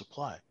introduce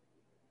supply.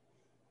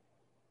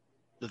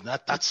 And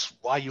that's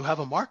why you have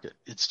a market.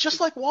 It's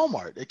just like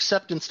Walmart,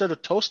 except instead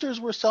of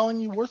toasters, we're selling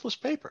you worthless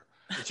paper.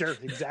 Sure,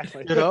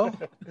 exactly.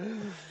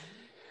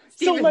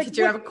 Steven, did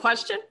you have a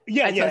question?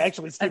 Yeah,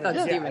 actually, Steven.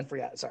 I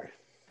forgot. Sorry.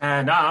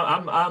 And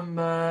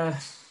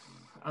I'd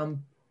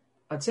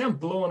say I'm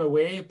blown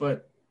away,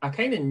 but I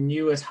kind of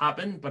knew it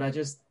happened, but I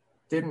just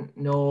didn't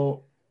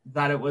know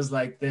that it was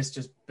like this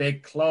just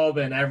big club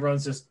and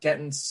everyone's just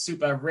getting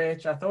super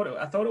rich. I thought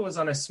it was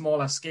on a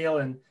smaller scale,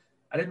 and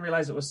I didn't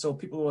realize it was so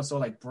people were so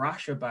like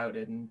brash about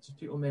it, and just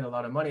people made a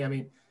lot of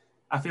money.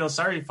 I feel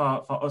sorry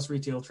for us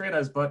retail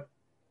traders, but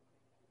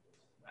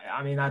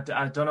I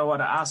don't know what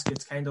to ask.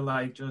 It's kind of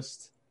like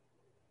just,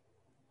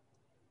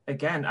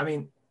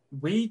 again,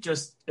 we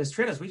just, as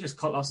traders, we just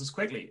cut losses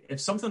quickly. If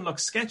something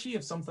looks sketchy,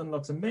 if something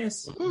looks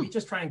amiss, we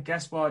just try and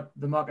guess what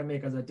the market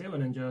makers are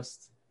doing and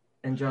just.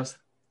 And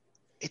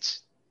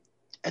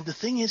the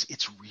thing is,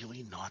 it's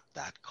really not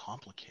that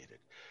complicated.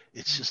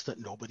 It's just that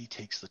nobody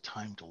takes the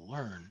time to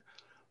learn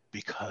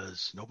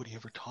because nobody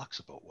ever talks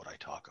about what I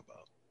talk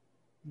about.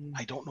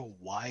 I don't know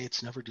why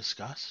it's never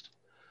discussed.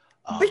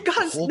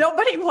 Because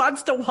nobody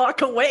wants to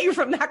walk away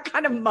from that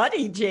kind of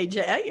money,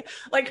 JJ.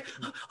 Like,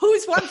 who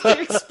wants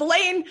to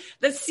explain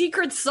the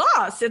secret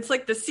sauce? It's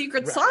like the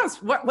secret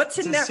sauce. What's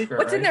in their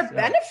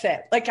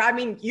benefit? Like,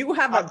 you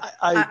have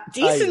a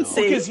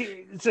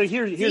decency. So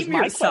here's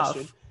my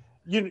question.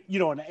 And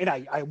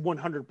I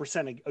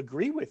 100%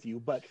 agree with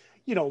you. But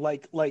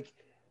like,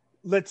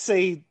 let's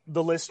say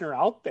the listener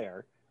out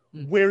there,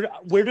 where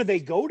do they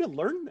go to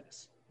learn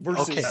this?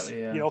 Versus,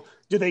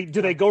 do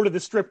they go to the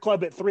strip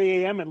club at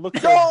 3 a.m. and look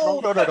for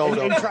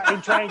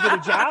and try and get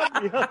a job?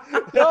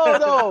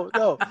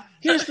 No.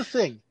 Here's the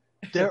thing: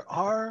 there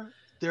are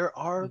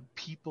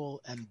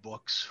people and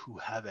books who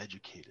have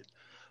educated.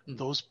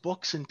 Those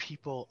books and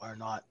people are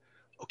not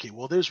okay.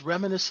 Well, there's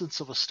Reminiscence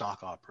of a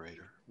Stock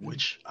Operator,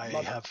 which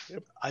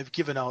I've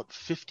given out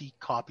 50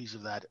 copies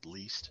of that at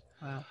least.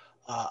 Wow.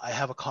 I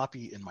have a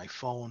copy in my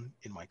phone,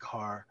 in my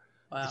car.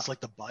 Wow. It's like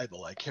the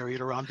Bible. I carry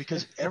it around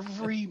because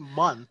every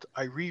month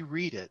I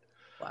reread it.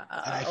 Wow.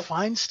 And I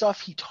find stuff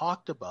he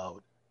talked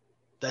about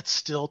that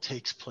still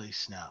takes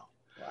place now.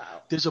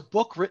 Wow. There's a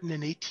book written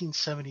in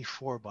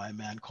 1874 by a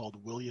man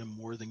called William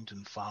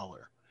Worthington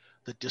Fowler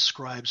that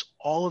describes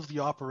all of the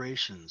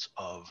operations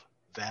of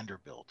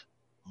Vanderbilt,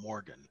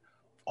 Morgan,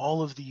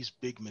 all of these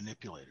big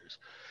manipulators.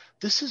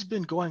 This has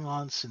been going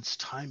on since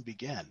time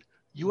began.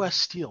 U.S.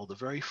 Steel, the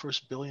very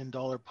first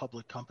billion-dollar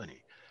public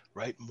company,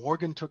 right?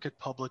 Morgan took it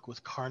public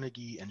with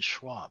Carnegie and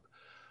Schwab.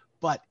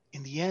 But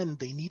in the end,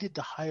 they needed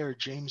to hire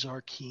James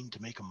R. Keene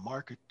to make a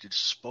market to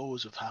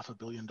dispose of $500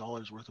 million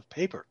worth of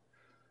paper,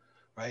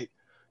 right?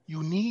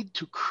 You need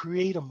to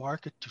create a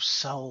market to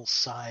sell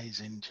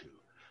size into.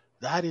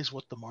 That is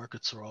what the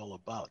markets are all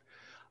about.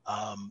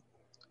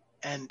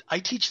 And I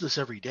teach this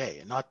every day,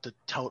 and not to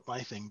tout my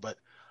thing, but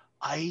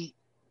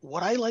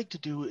what I like to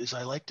do is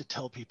I like to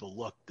tell people,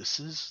 look, this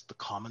is the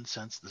common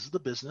sense. This is the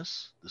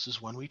business. This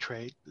is when we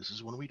trade. This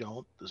is when we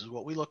don't. This is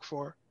what we look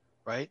for,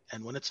 right?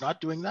 And when it's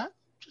not doing that,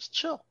 just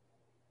chill,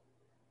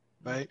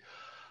 right?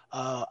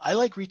 I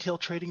like retail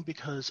trading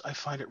because I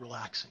find it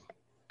relaxing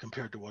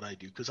compared to what I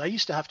do, because I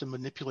used to have to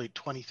manipulate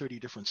 20, 30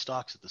 different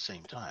stocks at the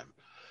same time.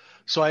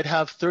 So I'd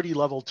have 30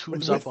 level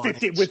twos up on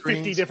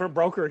 50 different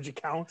brokerage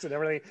accounts and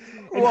everything.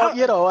 And well,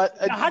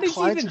 how did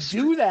you even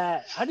do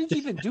that? How did you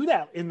even do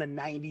that in the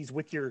 90s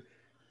with your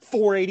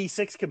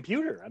 486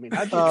 computer? I mean,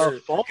 how'd you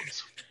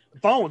phones?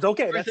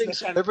 Okay,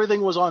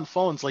 everything was on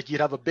phones. Like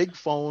you'd have a big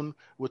phone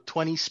with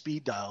 20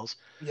 speed dials.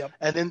 Yep.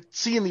 And then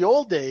in the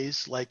old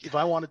days, like if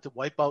I wanted to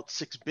wipe out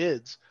 6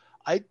 bids,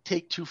 I'd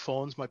take 2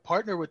 phones. My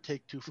partner would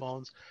take 2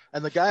 phones,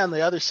 and the guy on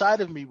the other side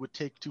of me would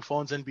take 2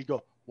 phones, and we'd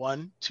go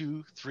 1,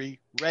 2, 3,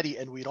 ready,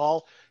 and we'd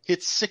all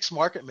hit 6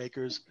 market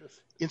makers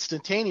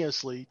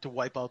instantaneously to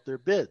wipe out their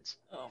bids.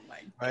 Oh my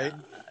right?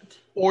 God.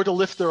 Or to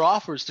lift their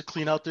offers to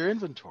clean out their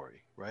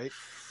inventory, right?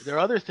 There are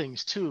other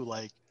things too,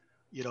 like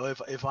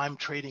if I'm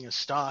trading a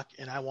stock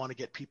and I want to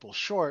get people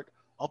short,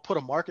 I'll put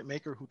a market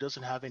maker who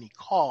doesn't have any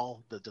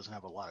call, that doesn't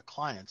have a lot of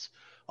clients.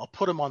 I'll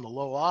put him on the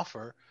low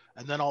offer,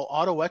 and then I'll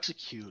auto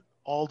execute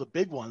all the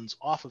big ones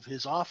off of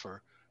his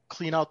offer,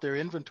 clean out their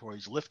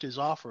inventories, lift his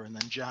offer, and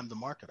then jam the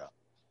market up.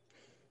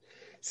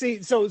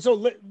 See, so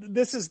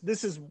this is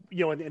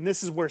and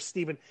this is where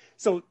Stephen.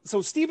 So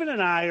Stephen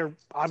and I are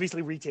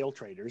obviously retail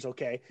traders,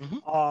 okay.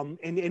 Mm-hmm.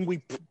 And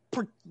we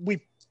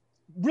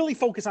really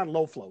focus on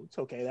low floats,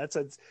 okay. That's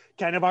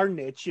kind of our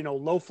niche,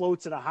 low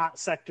floats in a hot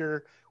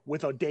sector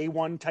with a day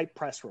one type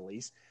press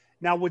release.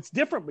 Now, what's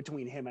different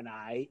between him and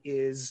I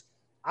is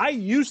I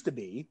used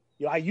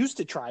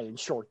to try and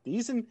short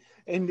these and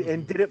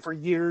did it for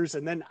years,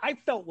 and then I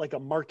felt like a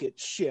market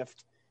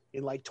shift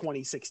in like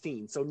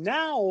 2016. So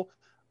now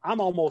I'm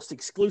almost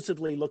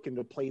exclusively looking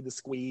to play the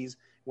squeeze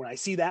when I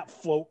see that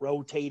float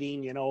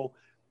rotating,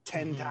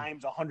 10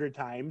 times, 100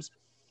 times.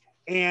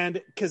 And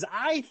because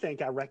I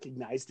think I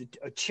recognized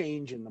a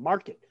change in the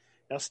market.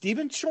 Now,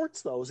 Steven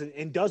shorts those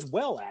and does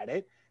well at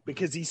it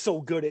because he's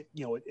so good at,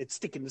 at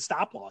sticking to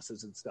stop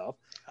losses and stuff.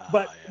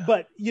 But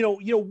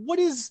what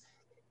is,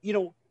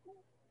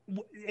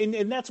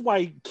 and that's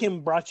why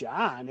Kim brought you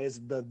on as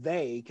the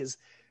they, because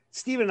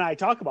Steven and I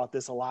talk about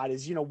this a lot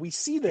is, we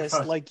see this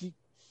like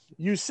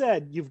you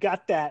said, you've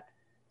got that,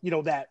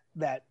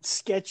 that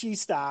sketchy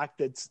stock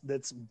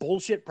that's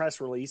bullshit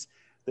press release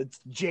that's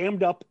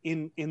jammed up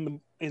in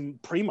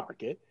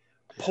pre-market,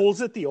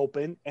 pulls at the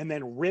open, and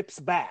then rips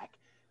back.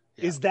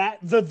 Yeah. Is that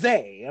the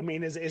they? I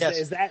mean, is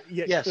that?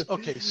 Yeah. Yes.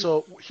 Okay.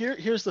 So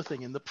here's the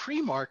thing. In the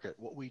pre-market,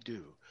 what we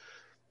do,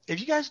 if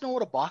you guys know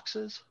what a box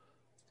is,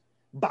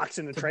 box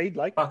in a trade,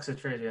 like box of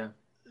trade, yeah.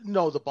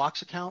 No, the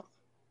box account.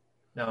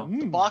 No,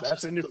 the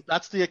box.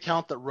 That's the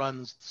account that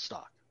runs the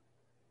stock.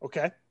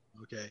 Okay.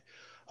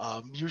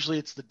 Usually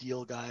it's the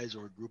deal guys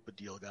or a group of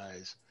deal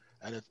guys,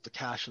 and it's the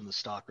cash and the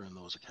stock are in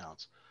those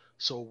accounts.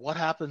 So what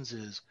happens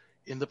is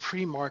in the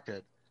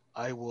pre-market,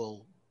 I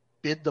will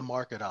bid the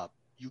market up.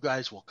 You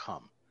guys will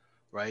come,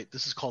 right?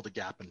 This is called a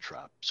gap and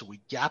trap. So we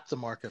gap the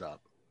market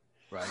up,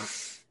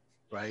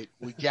 right?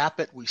 We gap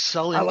it. We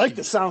sell it. I like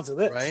the sounds of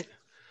this, right?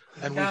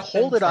 And we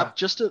hold it up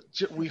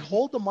we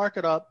hold the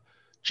market up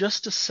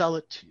just to sell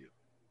it to you,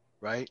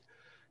 right?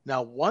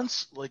 Now,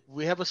 once, like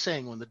we have a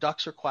saying, when the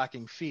ducks are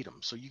quacking, feed them.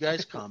 So you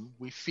guys come,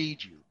 we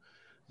feed you.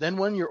 Then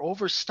when you're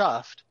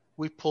overstuffed,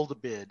 we pull the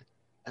bid,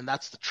 and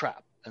that's the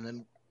trap. And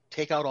then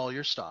take out all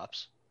your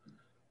stops,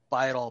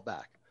 buy it all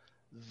back.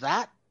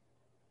 That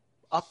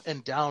up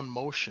and down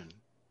motion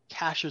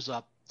cashes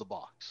up the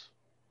box.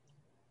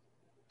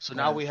 So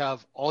now we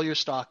have all your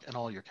stock and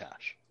all your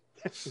cash.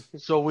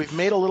 So we've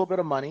made a little bit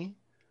of money.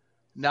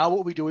 Now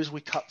what we do is we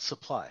cut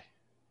supply.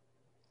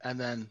 And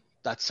then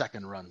that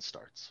second run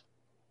starts.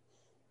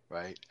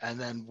 Right? And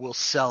then we'll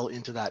sell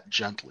into that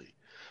gently.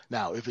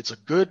 Now, if it's a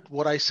good,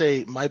 what I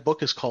say, my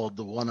book is called,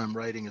 the one I'm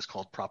writing is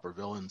called Proper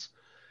Villains.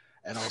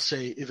 And I'll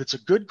say, if it's a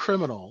good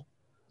criminal,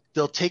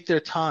 they'll take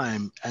their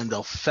time and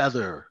they'll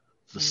feather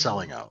the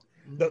selling out.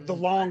 the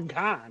long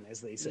con,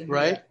 as they say.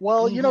 Right. Yeah.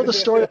 Well, the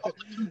story about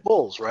the two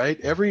bulls,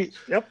 right?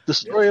 The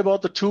story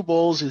about the two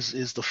bulls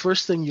is the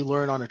first thing you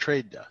learn on a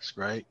trade desk,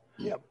 right?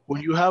 Yep.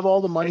 When you have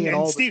all the money and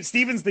all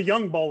Steven's the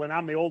young bull and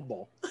I'm the old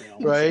bull.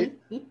 Right.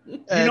 You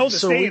know the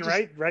saying,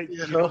 right? Right.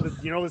 You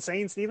know the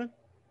saying, Steven?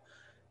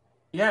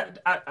 Yeah,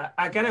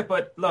 I get it,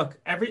 but look,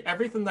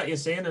 everything that you're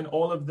saying and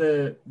all of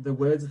the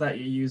words that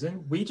you're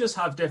using, we just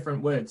have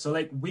different words. So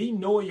like, we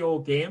know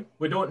your game.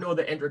 We don't know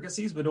the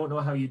intricacies. We don't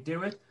know how you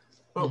do it,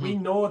 but we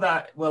know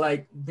that we're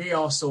like, they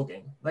are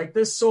soaking. Like,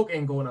 there's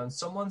soaking going on.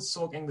 Someone's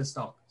soaking the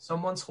stock.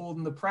 Someone's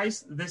holding the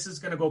price. This is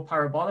going to go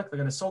parabolic. They're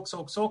going to soak,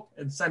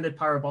 and send it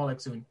parabolic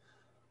soon.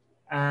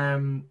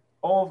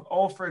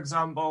 Or for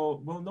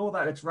example, we'll know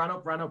that it's ran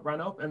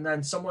up, and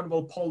then someone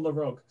will pull the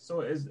rug.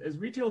 So as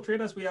retail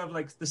traders, we have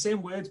like the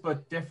same words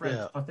but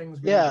different for things.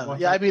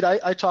 I mean,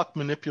 I talk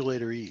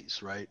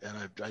manipulatorese, right?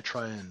 And I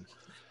try and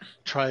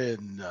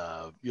translate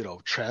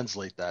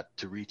that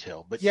to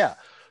retail. But yeah,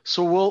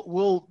 so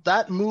we'll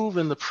that move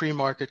in the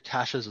pre-market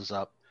cashes us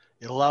up.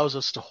 It allows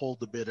us to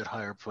hold the bid at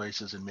higher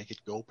prices and make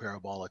it go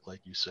parabolic,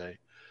 like you say.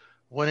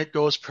 When it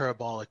goes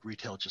parabolic,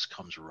 retail just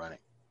comes running.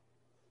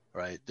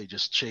 Right? They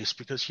just chase,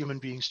 because human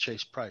beings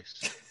chase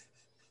price,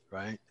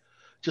 right?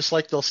 Just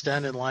like they'll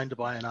stand in line to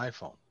buy an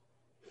iPhone,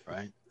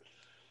 right?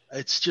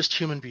 It's just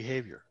human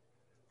behavior,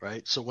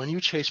 right? So when you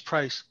chase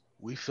price,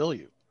 we fill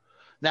you.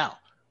 Now,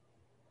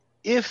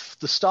 if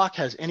the stock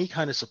has any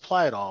kind of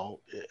supply at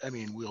all, I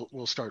mean,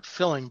 we'll start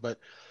filling, but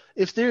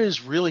if there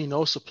is really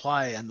no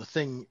supply and the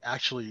thing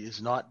actually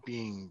is not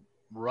being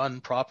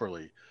run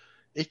properly,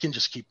 it can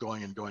just keep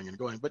going and going and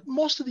going. But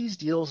most of these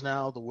deals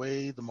now, the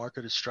way the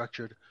market is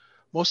structured,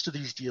 most of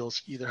these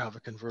deals either have a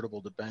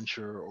convertible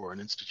debenture or an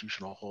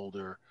institutional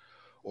holder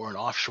or an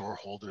offshore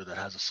holder that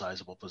has a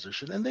sizable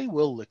position, and they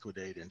will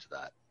liquidate into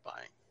that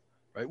buying,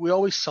 right? We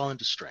always sell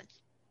into strength.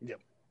 Yep.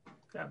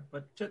 Yeah,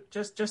 but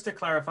just to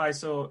clarify,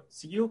 so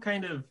you'll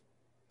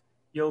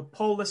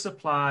pull the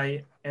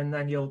supply and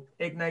then you'll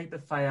ignite the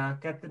fire,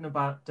 get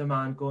the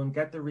demand going,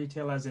 get the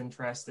retailers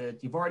interested.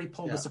 You've already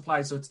pulled the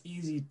supply, so it's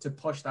easy to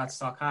push that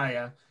stock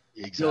higher.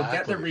 Exactly. You'll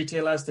get the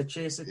retailers to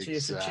chase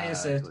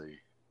it.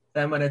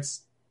 Then when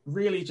it's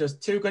really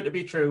just too good to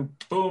be true,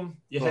 boom,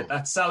 you hit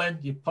that selling,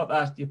 you put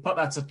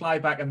that supply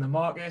back in the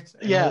market,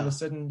 and all of a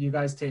sudden you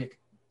guys take.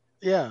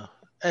 Yeah.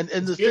 And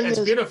the thing is,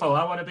 beautiful.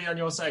 I want to be on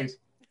your side.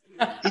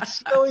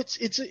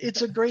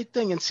 It's a great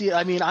thing. And see,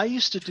 I mean, I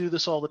used to do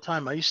this all the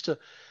time. I used to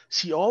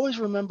always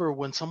remember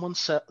when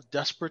someone's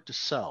desperate to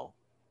sell,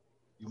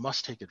 you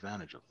must take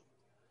advantage of them.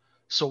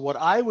 So what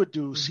I would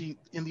do,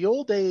 in the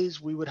old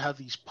days, we would have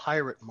these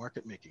pirate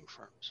market making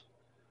firms.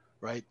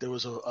 Right, there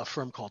was a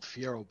firm called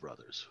Fierro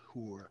Brothers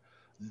who were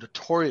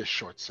notorious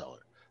short seller.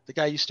 The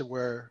guy used to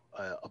wear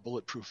a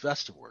bulletproof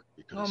vest to work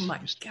because. Oh my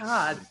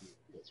God!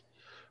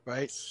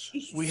 Right,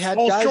 Jeez. We had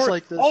guys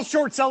like this. All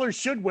short sellers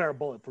should wear a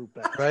bulletproof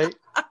vest. Right.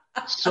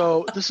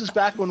 So this is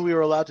back when we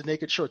were allowed to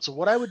naked short. So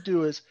what I would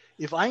do is,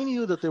 if I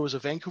knew that there was a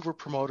Vancouver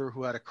promoter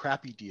who had a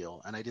crappy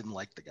deal and I didn't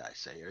like the guy,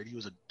 say, or he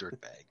was a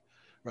dirtbag,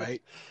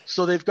 right?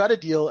 So they've got a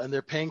deal and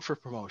they're paying for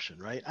promotion,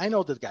 right? I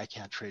know the guy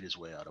can't trade his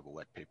way out of a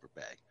wet paper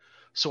bag.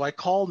 So I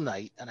call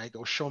Knight and I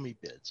go, show me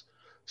bids.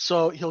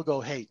 So he'll go,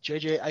 hey,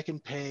 JJ, I can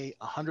pay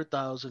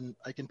 $100,000.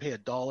 I can pay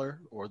 $1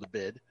 or the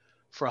bid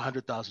for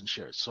 100,000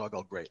 shares. So I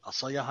go, great. I'll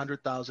sell you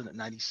 100,000 at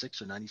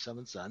 96 or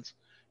 97 cents.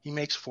 He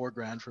makes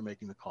 $4,000 for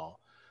making the call,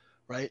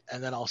 right?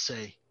 And then I'll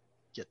say,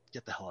 get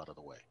the hell out of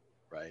the way,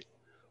 right?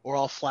 Or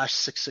I'll flash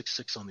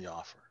 666 on the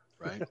offer,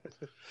 right?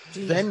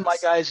 Then my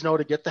guys know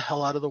to get the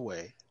hell out of the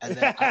way. And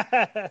then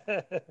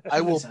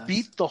I will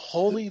beat the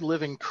holy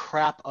living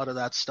crap out of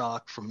that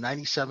stock from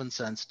 97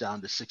 cents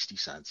down to 60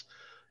 cents.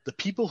 The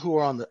people who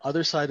are on the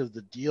other side of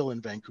the deal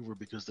in Vancouver,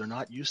 because they're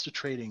not used to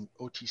trading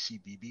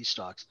OTC BB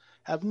stocks,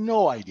 have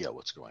no idea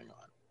what's going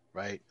on,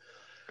 right?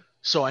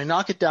 So I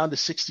knock it down to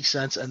 60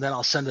 cents, and then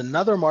I'll send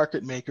another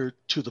market maker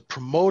to the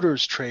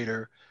promoter's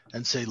trader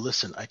and say,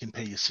 listen, I can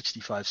pay you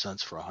 65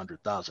 cents for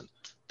 100,000.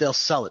 They'll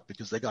sell it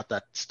because they got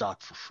that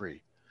stock for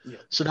free. Yeah.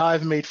 So now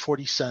I've made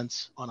 40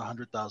 cents on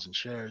 100,000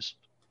 shares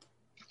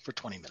for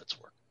 20 minutes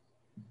work.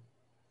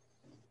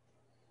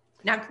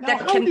 Now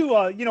how do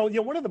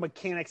one of the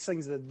mechanics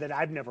things that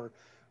I've never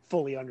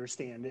fully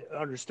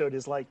understood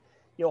is like,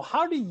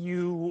 how do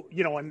you,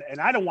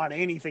 and I don't want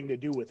anything to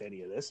do with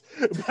any of this,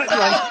 but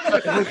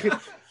like,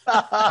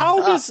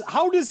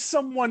 how does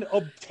someone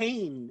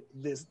obtain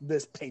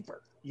this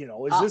paper?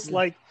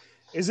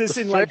 Is this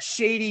in like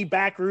shady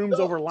back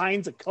rooms over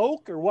lines of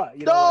Coke or what?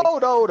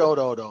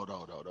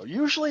 No.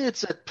 Usually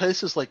it's at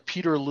places like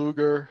Peter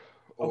Luger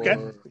or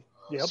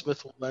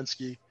Smith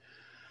Wollensky.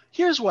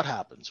 Here's what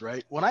happens,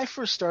 right? When I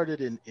first started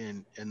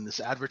in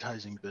this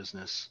advertising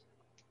business,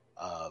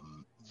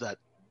 that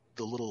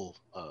the little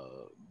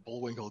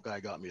Bullwinkle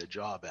guy got me a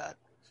job at,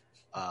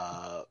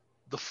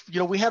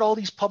 we had all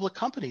these public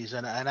companies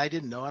and I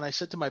didn't know. And I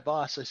said to my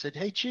boss, I said,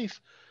 hey,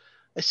 Chief,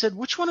 I said,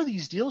 which one of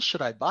these deals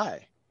should I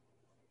buy?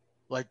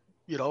 Like,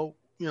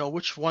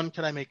 which one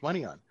can I make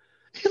money on?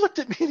 He looked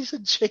at me and he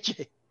said,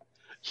 JJ,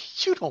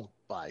 you don't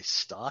buy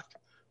stock.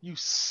 You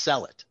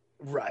sell it.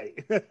 Right.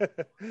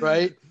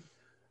 Right.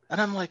 And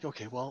I'm like,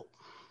 okay, well,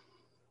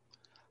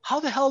 how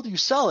the hell do you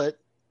sell it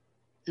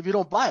if you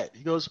don't buy it?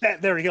 He goes,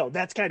 there you go.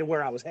 That's kind of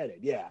where I was headed.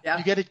 Yeah.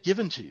 You get it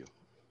given to you.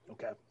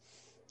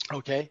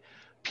 Okay.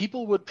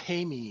 People would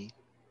pay me.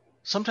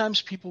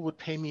 Sometimes people would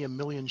pay me 1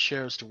 million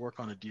shares to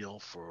work on a deal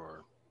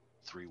for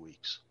 3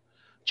 weeks.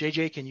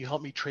 JJ, can you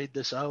help me trade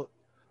this out?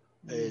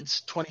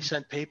 It's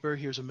 20-cent paper.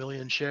 Here's 1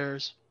 million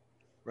shares,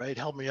 right?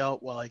 Help me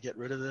out while I get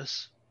rid of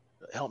this.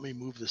 Help me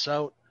move this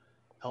out.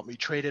 Help me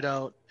trade it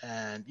out.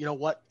 And you know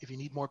what? If you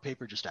need more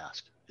paper, just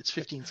ask. It's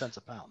 15 cents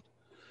a pound,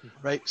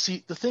 right?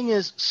 See, the thing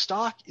is,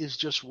 stock is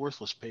just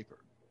worthless paper,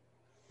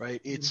 right?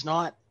 It's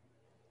not,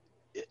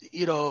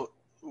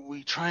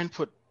 we try and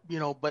put,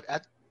 but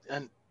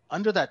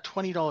under that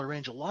 $20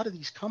 range, a lot of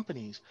these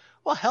companies,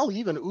 well, hell,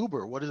 even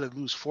Uber, what did they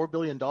lose? $4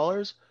 billion,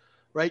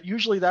 right?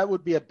 Usually that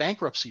would be a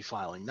bankruptcy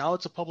filing. Now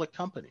it's a public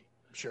company,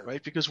 sure,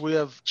 right? Because we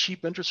have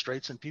cheap interest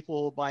rates and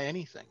people will buy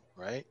anything,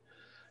 right?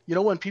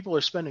 When people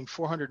are spending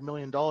 $400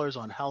 million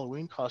on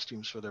Halloween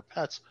costumes for their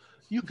pets,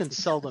 you can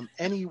sell them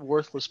any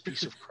worthless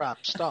piece of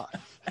crap stock.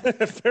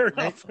 Fair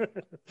enough.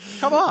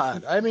 Come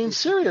on. I mean,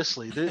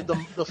 seriously, the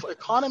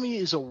economy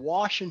is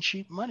awash in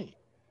cheap money,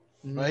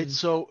 right?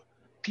 So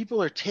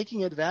people are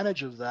taking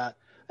advantage of that.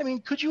 I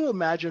mean, could you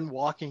imagine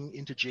walking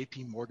into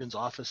JP Morgan's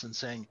office and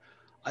saying,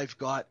 I've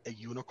got a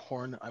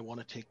unicorn I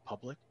want to take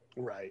public?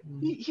 Right.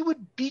 He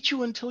would beat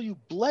you until you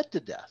bled to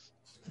death.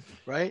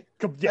 Right?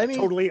 Yeah,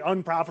 totally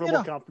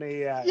unprofitable company.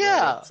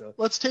 Yeah. So.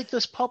 Let's take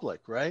this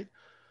public, right?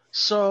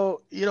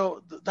 So,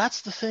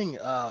 that's the thing.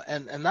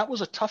 And that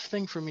was a tough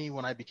thing for me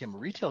when I became a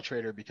retail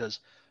trader because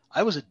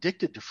I was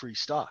addicted to free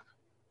stock,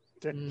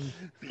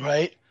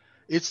 right?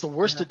 It's the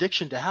worst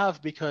addiction to have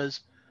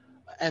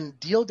and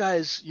deal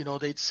guys,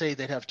 they'd say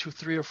they'd have 2,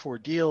 3, or 4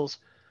 deals.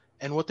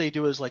 And what they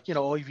do is like,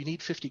 if you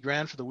need 50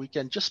 grand for the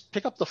weekend, just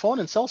pick up the phone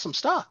and sell some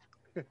stock.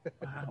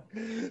 Wow.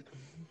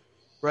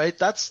 Right?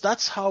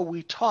 That's how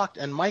we talked.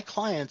 And my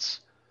clients,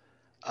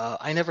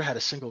 I never had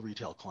a single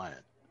retail client.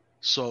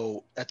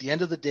 So at the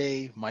end of the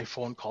day, my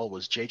phone call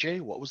was,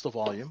 JJ, what was the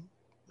volume?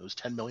 It was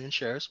 10 million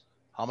shares.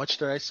 How much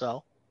did I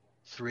sell?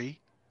 3.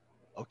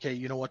 Okay,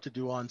 you know what to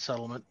do on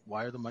settlement.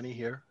 Wire the money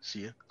here. See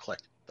you. Click.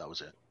 That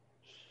was it.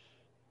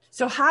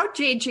 So how,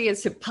 JJ,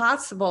 is it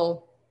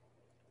possible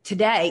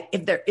today,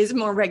 if there is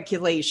more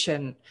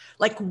regulation,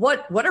 like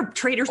what are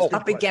traders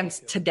up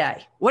against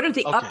today? What are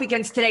they up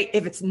against today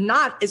if it's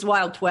not as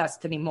Wild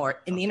West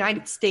anymore in the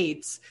United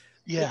States?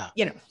 Yeah.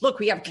 Look,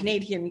 we have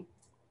Canadian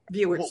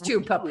viewers too,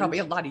 but probably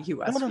a lot of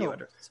U.S.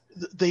 viewers.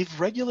 They've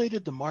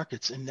regulated the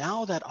markets, and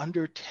now that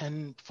under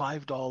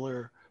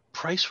 $5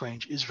 price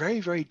range is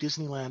very, very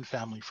Disneyland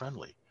family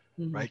friendly,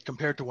 right,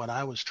 compared to when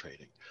I was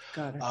trading.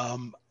 Got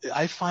it.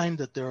 I find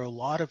that there are a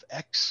lot of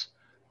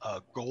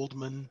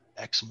Goldman,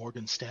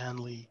 Morgan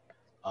Stanley,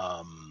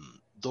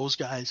 those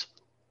guys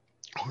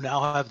who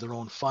now have their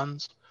own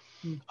funds.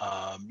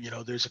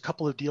 There's a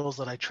couple of deals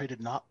that I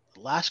traded not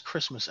last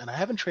Christmas, and I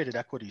haven't traded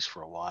equities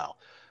for a while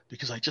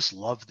because I just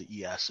love the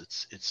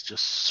ES. It's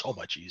just so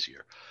much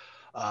easier.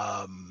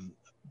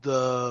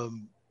 There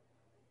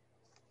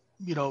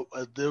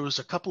was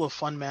a couple of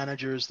fund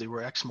managers. They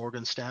were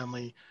Morgan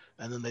Stanley,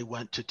 and then they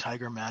went to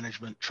Tiger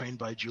Management, trained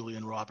by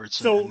Julian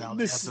Robertson, and now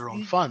they have their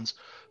own funds.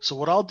 So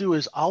what I'll do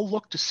is I'll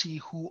look to see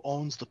who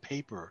owns the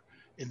paper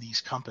in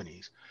these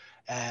companies.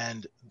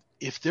 And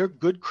if they're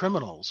good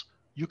criminals,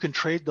 you can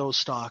trade those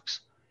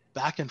stocks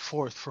back and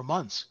forth for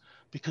months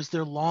because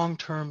they're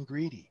long-term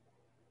greedy,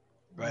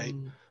 right?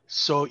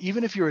 So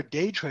even if you're a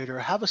day trader,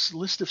 have a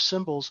list of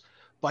symbols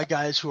by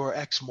guys who are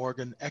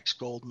Morgan,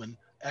 Goldman,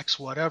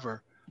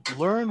 whatever.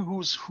 Learn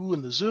who's who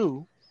in the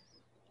zoo,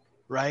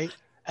 right?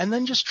 And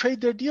then just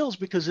trade their deals,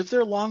 because if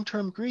they're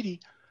long-term greedy,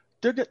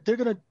 they're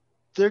gonna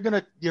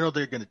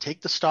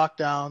take the stock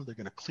down, they're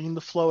gonna clean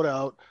the float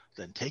out,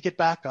 then take it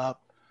back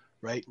up,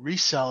 right?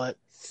 Resell it,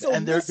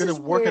 and they're gonna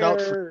work it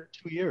out for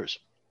 2 years.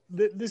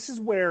 This is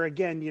where,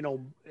 again,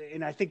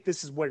 and I think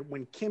this is where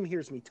when Kim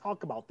hears me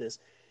talk about this,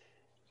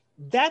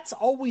 that's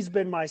always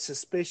been my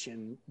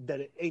suspicion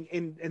that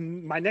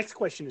and my next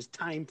question is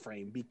time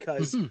frame,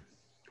 because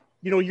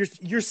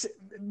you're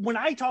when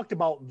I talked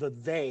about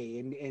they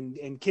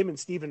and Kim and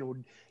Steven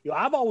would,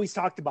 I've always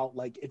talked about,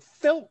 like, it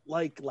felt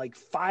like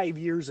 5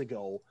 years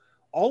ago,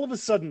 all of a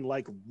sudden,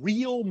 like,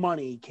 real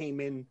money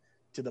came in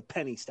to the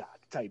penny stock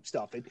type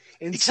stuff, and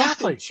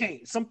exactly.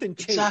 something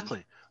changed.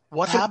 Exactly.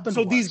 What happened?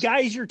 So these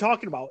guys you're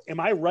talking about, am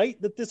I right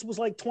that this was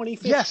like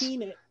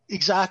 2015? Yes,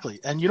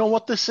 exactly. And you know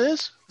what this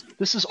is?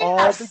 This is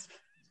all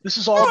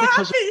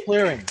because of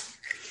clearing.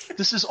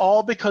 This is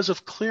all because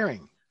of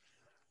clearing.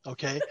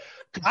 Okay.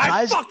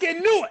 I fucking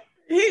knew it.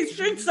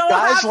 He's so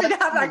happy to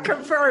have that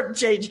confirmed,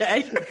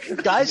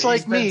 JJ. Guys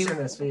like me,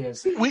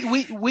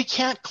 we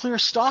can't clear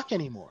stock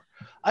anymore.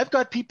 I've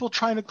got people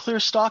trying to clear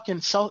stock in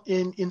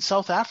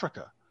South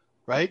Africa,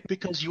 right?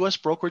 Because U.S.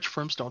 brokerage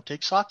firms don't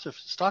take stock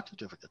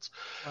certificates.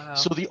 Wow.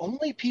 So the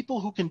only people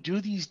who can do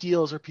these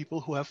deals are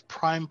people who have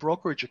prime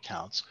brokerage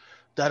accounts,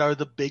 that are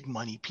the big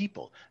money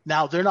people.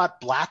 Now, they're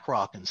not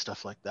BlackRock and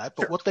stuff like that,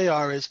 but what they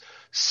are is,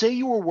 say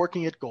you were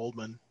working at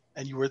Goldman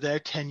and you were there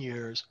 10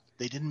 years,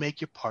 they didn't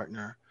make you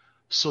partner,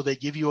 so they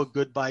give you a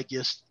goodbye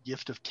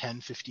gift of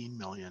 10, 15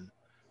 million,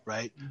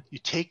 right? You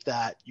take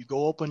that, you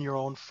go open your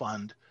own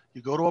fund,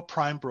 you go to a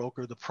prime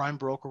broker, the prime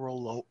broker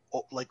will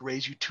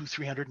raise you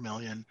 200-300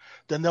 million,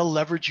 then they'll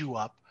leverage you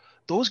up.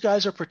 Those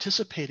guys are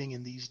participating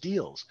in these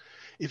deals.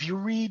 If you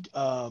read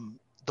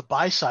The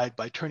Buy Side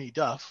by Turney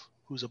Duff,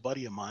 who's a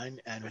buddy of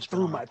mine, and who's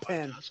threw my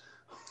pen,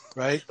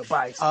 right? The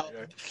Buy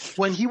Side.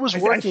 When he was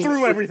working, I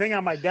threw everything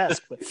on my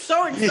desk. But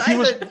so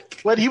excited.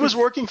 When he was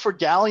working for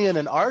Galleon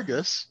and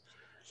Argus,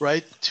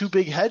 right, two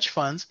big hedge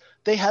funds,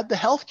 they had the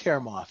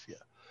healthcare mafia.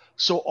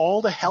 So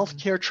all the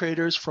healthcare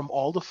traders from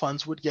all the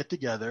funds would get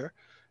together,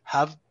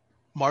 have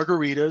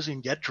margaritas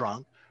and get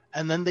drunk,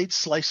 and then they'd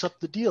slice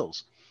up the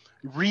deals.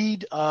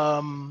 Read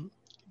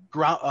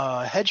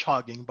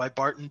Hedgehogging by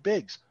Barton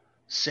Biggs.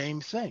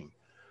 Same thing,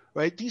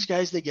 right? These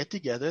guys, they get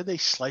together, they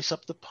slice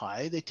up the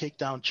pie, they take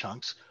down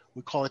chunks.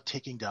 We call it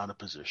taking down a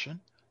position.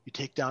 You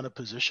take down a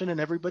position and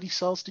everybody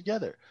sells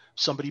together.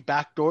 Somebody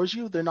backdoors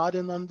you, they're not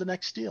in on the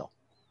next deal,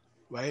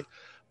 right?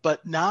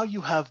 But now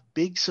you have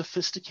big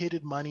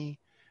sophisticated money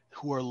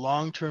who are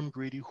long-term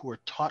greedy, who are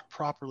taught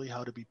properly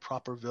how to be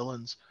proper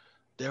villains.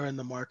 They're in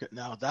the market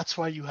now. That's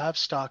why you have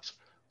stocks.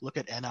 Look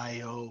at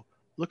NIO.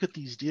 Look at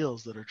these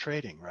deals that are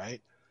trading,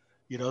 right?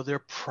 You know, they're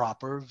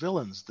proper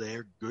villains.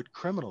 They're good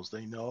criminals.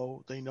 They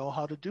know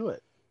how to do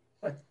it.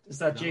 Is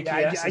that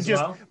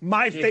JKS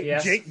My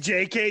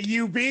JK,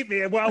 you beat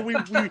me. Well, we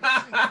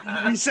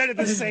said at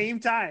the same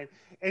time.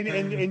 And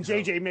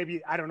JJ,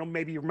 maybe, I don't know,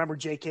 maybe you remember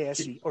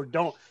JKS or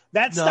don't.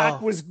 That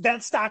stock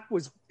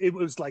was it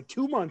was like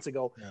 2 months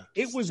ago. Yeah.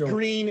 It was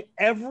green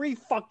every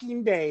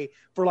fucking day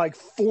for like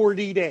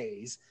 40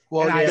 days.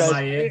 Well,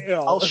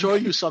 I'll show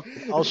you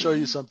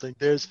something.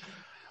 There's,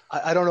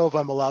 I don't know if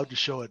I'm allowed to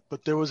show it,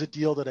 but there was a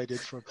deal that I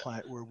did for a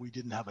client where we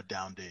didn't have a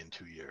down day in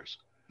 2 years.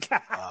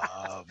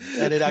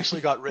 And it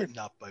actually got written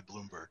up by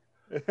Bloomberg.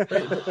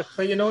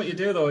 But you know what you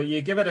do, though?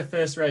 You give it a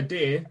first red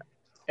day,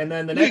 and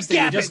then the next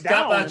day you just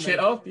gap that shit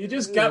up. You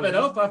just gap it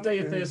up after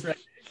your first red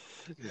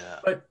day.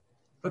 Yeah.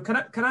 But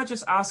can I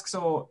just ask,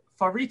 so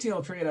for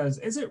retail traders,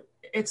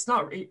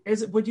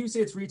 would you say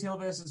it's retail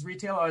versus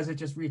retail, or is it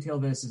just retail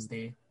versus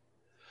day?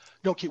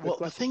 No, okay, well,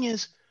 the thing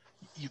is,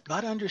 you've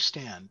got to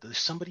understand there's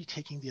somebody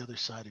taking the other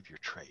side of your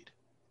trade.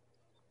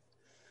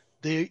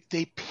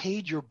 They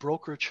paid your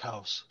brokerage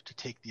house to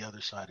take the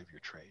other side of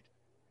your trade.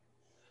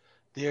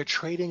 They are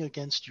trading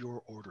against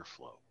your order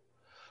flow.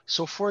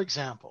 So, for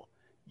example,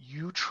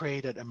 you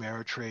trade at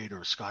Ameritrade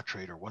or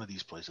Scottrade or one of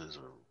these places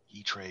or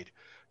E-Trade,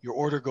 your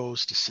order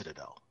goes to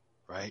Citadel,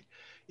 right?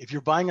 If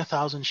you're buying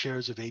 1,000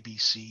 shares of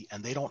ABC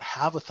and they don't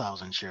have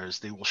 1,000 shares,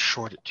 they will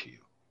short it to you,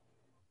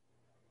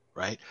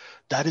 right?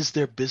 That is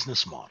their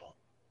business model.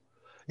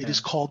 It is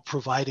called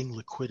providing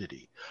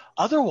liquidity.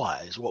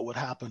 Otherwise, what would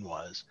happen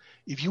was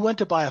if you went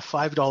to buy a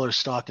 $5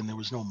 stock and there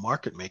was no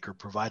market maker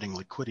providing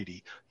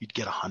liquidity, you'd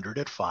get 100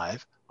 at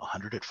 5,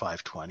 100 at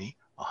 520,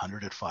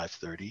 100 at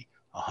 530,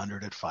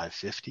 100 at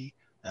 550,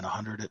 and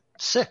 100 at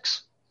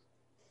 6,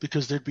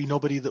 because there'd be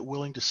nobody that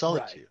willing to sell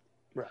it to you.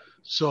 Right.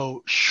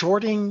 So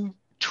shorting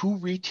to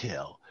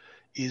retail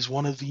is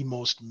one of the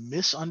most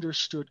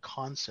misunderstood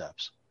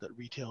concepts that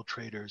retail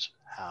traders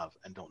have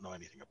and don't know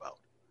anything about.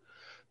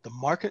 The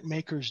market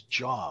maker's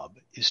job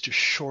is to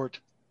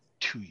short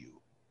to you.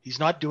 He's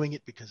not doing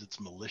it because it's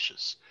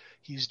malicious.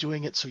 He's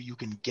doing it so you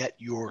can get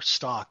your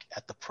stock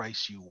at the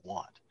price you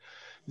want.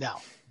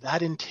 Now,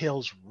 that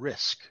entails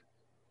risk,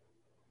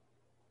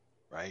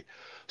 right?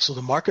 So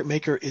the market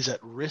maker is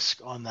at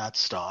risk on that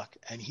stock,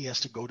 and he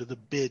has to go to the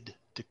bid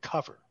to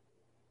cover.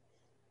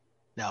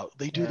 Now,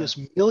 they do this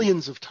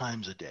millions of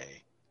times a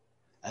day,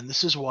 and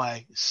this is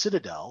why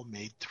Citadel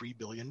made $3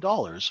 billion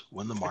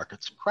when the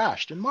markets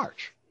crashed in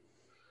March.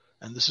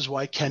 And this is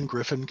why Ken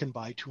Griffin can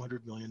buy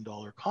 $200 million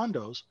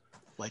condos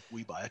like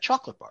we buy a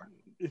chocolate bar,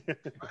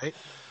 right?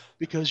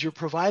 Because you're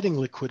providing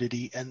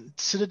liquidity, and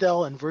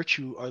Citadel and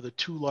Virtue are the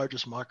two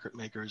largest market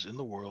makers in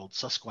the world,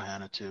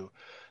 Susquehanna too.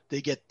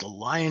 They get the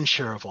lion's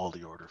share of all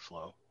the order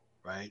flow,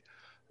 right?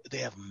 They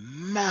have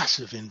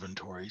massive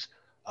inventories,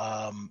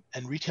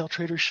 and retail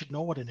traders should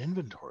know what an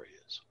inventory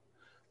is,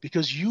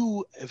 because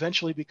you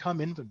eventually become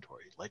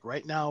inventory. Like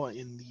right now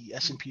in the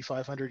S&P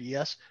 500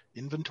 ES,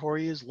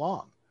 inventory is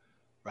long.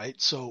 Right?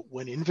 So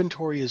when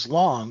inventory is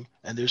long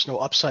and there's no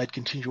upside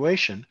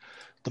continuation,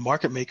 the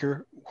market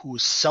maker who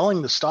is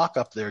selling the stock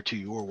up there to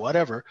you or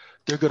whatever,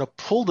 they're going to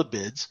pull the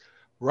bids,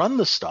 run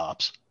the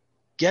stops,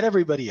 get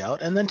everybody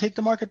out, and then take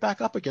the market back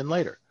up again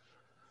later.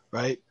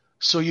 Right?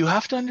 So you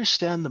have to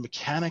understand the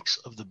mechanics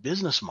of the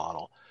business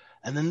model.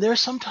 And then there's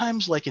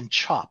sometimes like in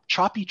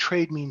choppy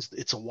trade means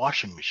it's a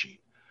washing machine.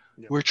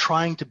 Yep. We're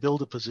trying to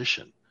build a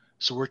position.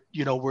 So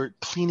we're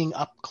cleaning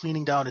up,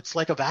 cleaning down. It's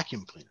like a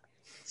vacuum cleaner.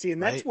 See,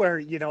 and that's where,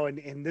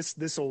 and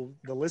this will,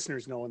 the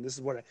listeners know, and this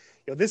is what,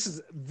 this is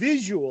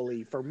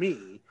visually for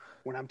me,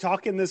 when I'm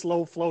talking this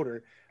low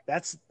floater,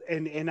 that's,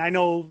 and I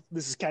know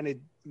this is kind of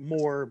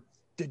more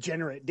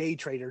degenerate day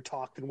trader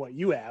talk than what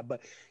you have,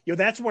 but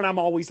that's when I'm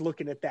always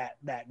looking at that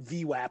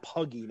VWAP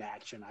hugging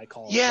action, I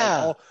call it.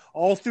 Yeah. Like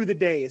all through the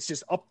day, it's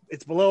just up,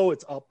 it's below,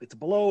 it's up, it's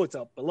below, it's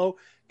up, below.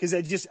 Because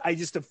I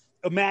just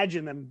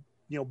imagine them,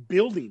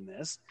 building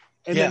this,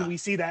 and then we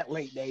see that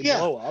late day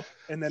blow up,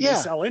 and then they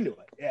sell into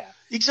it. Yeah,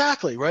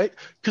 exactly, right.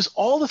 Because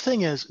all the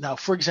thing is now,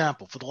 for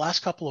example, for the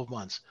last couple of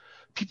months,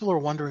 people are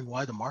wondering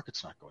why the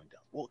market's not going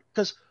down. Well,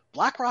 because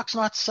BlackRock's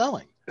not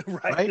selling.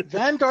 Right.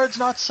 Vanguard's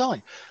not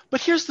selling.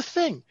 But here's the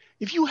thing.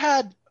 If you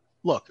had,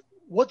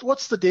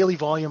 what's the daily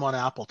volume on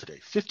Apple today?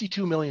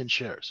 52 million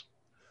shares.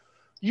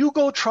 You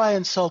go try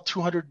and sell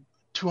 200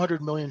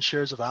 million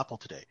shares of Apple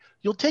today.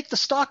 You'll take the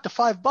stock to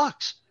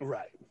 $5.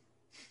 Right.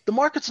 The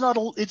market's not,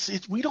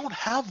 we don't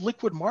have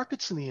liquid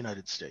markets in the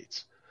United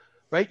States,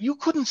 right? You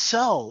couldn't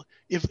sell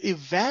if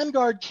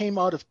Vanguard came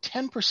out of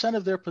 10%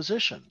 of their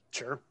position.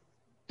 Sure.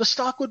 The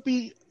stock would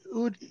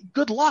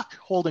good luck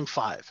holding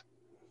 5,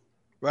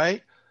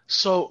 right?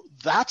 So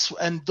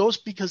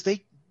because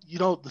they,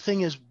 the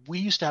thing is, we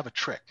used to have a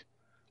trick.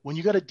 When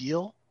you got a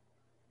deal,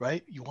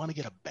 right, you want to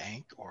get a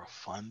bank or a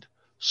fund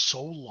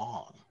so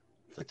long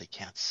that they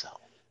can't sell.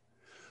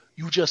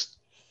 You just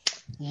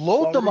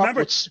load them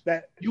up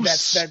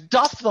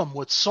stuff them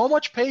with so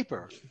much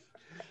paper,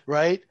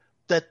 right?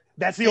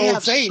 That's the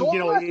old saying,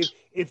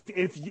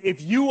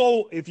 if you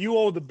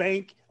owe the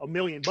bank $1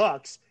 million,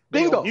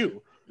 bingo. Owe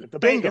you. If the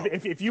bank,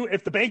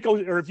 if the bank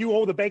goes, or if you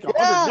owe the bank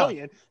 $100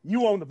 million,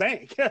 you own the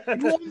bank.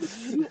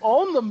 you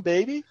own them,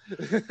 baby.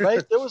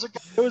 Right? There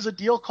was a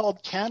deal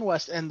called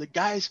CanWest, and the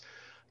guys,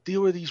 they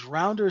were these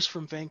rounders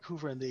from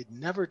Vancouver, and they'd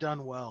never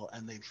done well,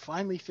 and they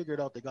finally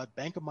figured out they got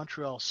Bank of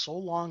Montreal so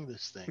long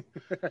this thing.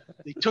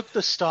 They took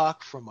the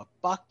stock from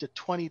 $1 to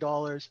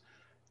 $20,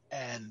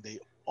 and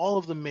all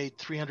of them made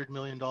 $300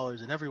 million,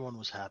 and everyone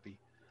was happy.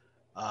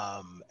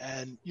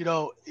 And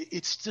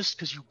it's just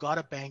because you got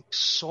a bank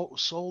so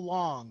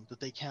long that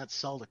they can't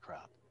sell the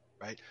crap,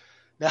 right?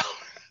 Now,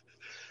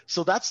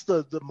 so that's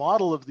the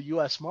model of the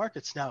U.S.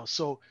 markets now.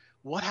 So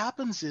what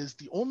happens is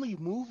the only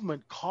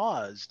movement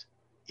caused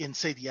in,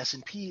 say, the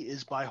S&P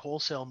is by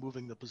wholesale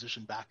moving the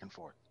position back and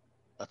forth.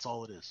 That's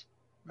all it is,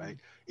 right?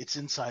 It's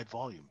inside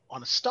volume.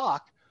 On a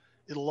stock,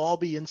 it'll all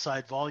be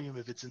inside volume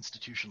if it's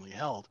institutionally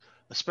held,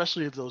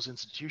 especially if those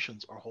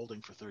institutions are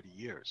holding for 30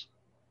 years,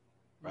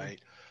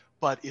 right?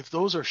 But if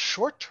those are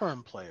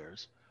short-term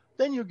players,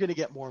 then you're going to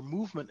get more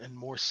movement and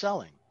more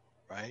selling,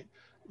 right?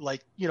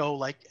 Like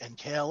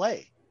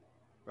NKLA,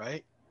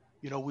 right?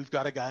 We've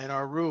got a guy in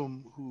our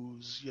room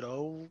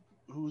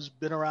who's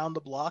been around the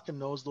block and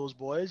knows those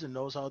boys and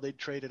knows how they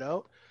trade it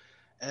out.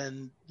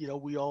 And,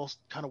 we all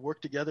kind of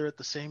work together at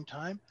the same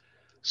time.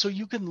 So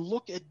you can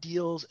look at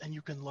deals and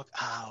you can look,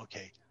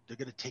 okay, they're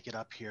going to take it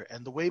up here.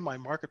 And the way my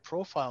market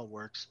profile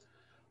works,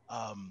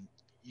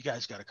 you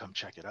guys got to come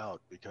check it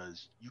out,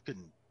 because you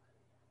can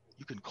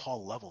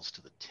call levels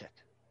to the tick,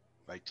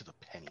 right, to the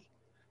penny.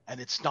 And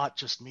it's not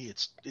just me.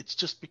 It's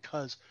just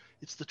because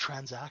it's the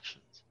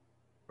transactions,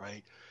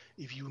 right?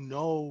 If you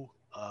know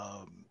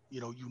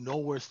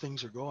where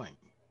things are going,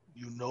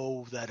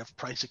 that if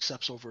price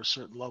accepts over a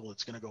certain level,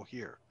 it's going to go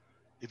here.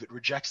 If it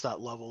rejects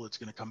that level, it's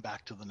going to come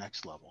back to the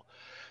next level.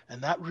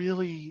 And that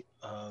really,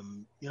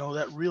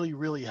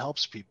 really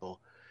helps people.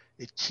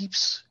 It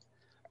keeps,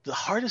 the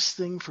hardest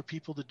thing for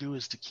people to do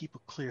is to keep a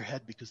clear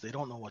head, because they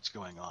don't know what's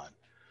going on.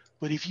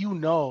 But if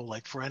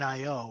like for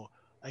NIO,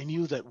 I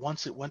knew that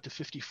once it went to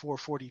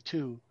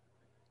 54.42,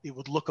 it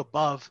would look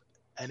above,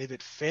 and if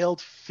it failed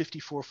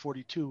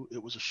 54.42,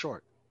 it was a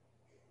short,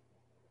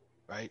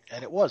 right?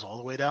 And it was all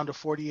the way down to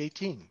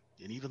 40.18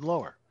 and even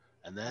lower.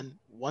 And then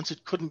once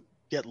it couldn't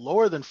get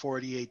lower than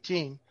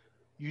 40.18,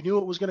 you knew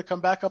it was going to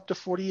come back up to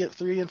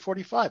 43 and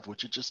 45,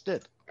 which it just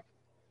did.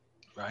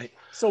 Right.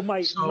 So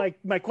my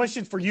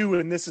question for you,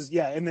 and this is,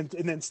 and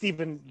then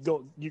Stephen,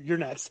 go, you're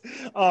next.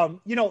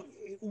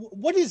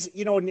 What is,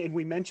 and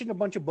we mentioned a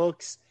bunch of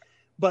books,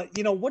 but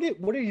what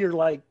are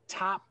your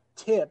top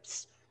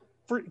tips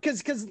for,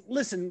 because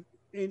listen,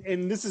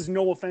 and this is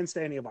no offense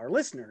to any of our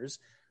listeners,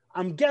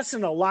 I'm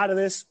guessing a lot of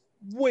this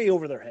way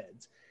over their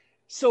heads.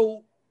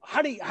 So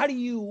what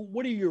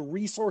are your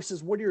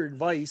resources? What are your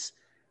advice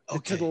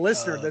to the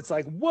listener that's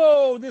like,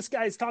 whoa, this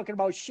guy's talking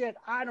about shit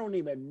I don't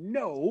even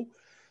know.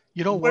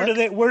 Where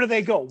do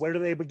they go? Where do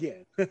they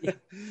begin?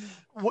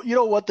 Well, you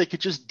know what? They could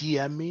just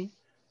DM me,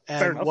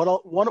 and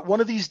one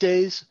of these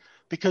days,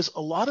 because a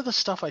lot of the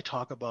stuff I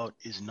talk about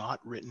is not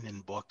written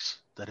in books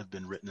that have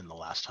been written in the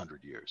last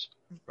 100 years,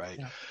 right?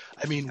 Yeah.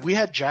 I mean, we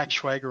had Jack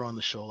Schwager on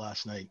the show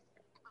last night,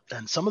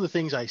 and some of the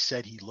things I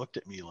said, he looked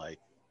at me like,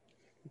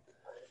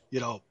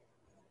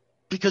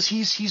 because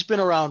he's been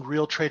around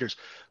real traders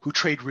who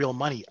trade real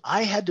money.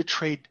 I had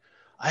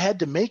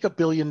to make $1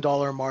 billion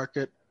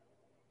market,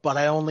 but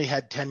I only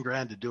had 10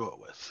 grand to do it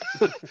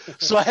with.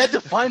 So I had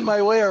to find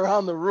my way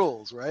around the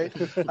rules, right?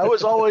 I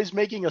was always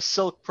making a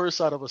silk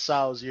purse out of a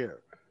sow's ear,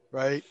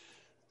 right?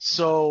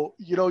 So,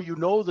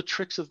 the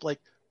tricks of like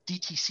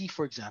DTC,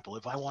 for example.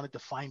 If I wanted to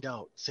find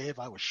out, say if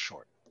I was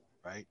short,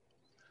 right?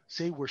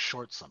 Say we're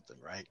short something,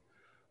 right?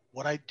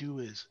 what I do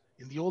is,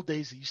 in the old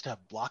days, they used to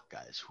have block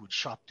guys who would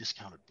shop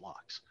discounted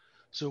blocks.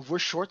 So if we're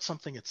short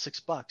something at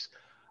 $6,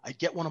 I'd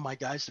get one of my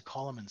guys to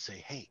call them and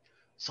say, hey,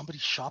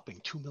 somebody's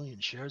shopping 2 million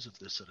shares of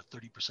this at a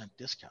 30%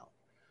 discount.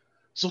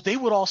 So they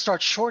would all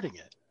start shorting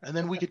it, and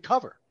then we could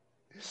cover.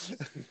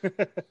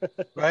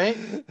 Right?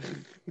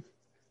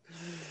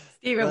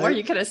 Steven, right? what are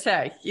you going to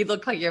say? You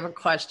look like you have a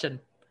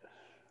question.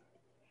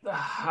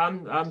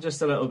 I'm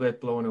just a little bit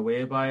blown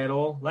away by it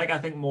all. Like I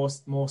think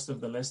most of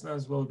the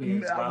listeners will be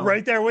as well.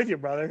 Right there with you,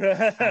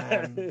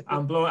 brother.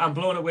 I'm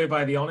blown away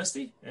by the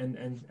honesty,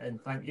 and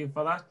thank you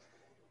for that.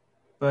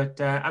 But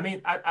I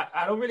mean,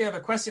 I don't really have a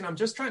question. I'm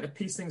just trying to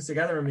piece things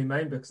together in my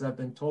mind because I've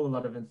been told a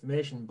lot of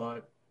information,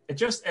 but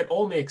it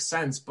all makes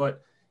sense.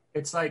 But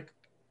it's like,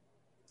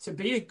 to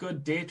be a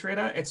good day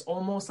trader, it's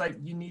almost like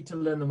you need to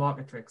learn the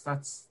market tricks.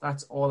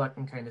 That's all I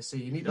can kind of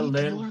see. You need to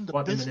learn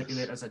what the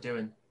manipulators are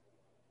doing.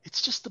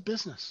 It's just the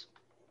business.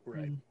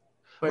 Right.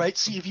 Right.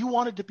 See, if you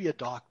wanted to be a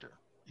doctor,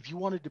 if you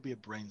wanted to be a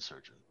brain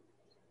surgeon,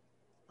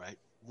 right,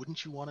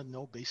 wouldn't you want to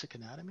know basic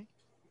anatomy?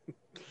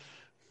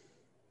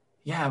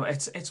 Yeah,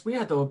 it's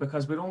weird though,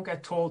 because we don't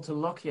get told to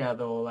look here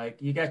though.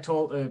 Like you get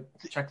told to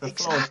check the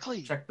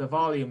float, check the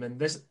volume, and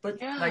this. But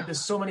like,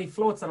 there's so many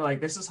floats that are like,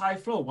 this is high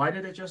flow. Why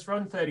did it just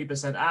run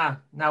 30%?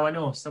 Now I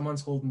know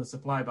someone's holding the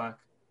supply back,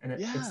 and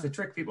it's the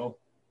trick people.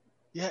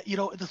 Yeah,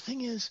 the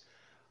thing is,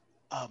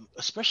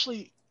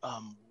 especially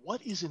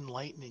what is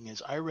enlightening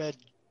is I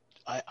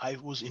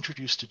was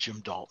introduced to Jim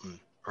Dalton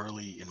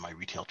early in my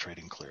retail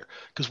trading career,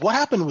 because what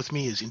happened with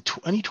me is in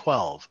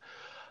 2012,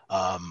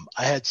 I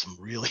had some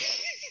really.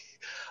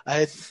 I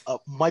had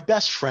my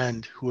best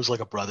friend, who was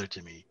like a brother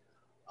to me,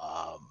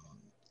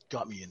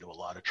 got me into a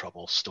lot of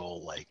trouble,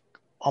 stole like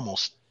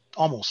almost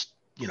 10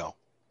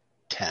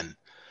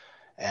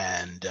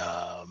 and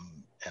a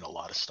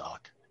lot of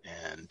stock.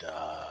 And,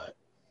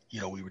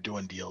 we were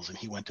doing deals, and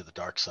he went to the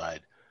dark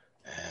side,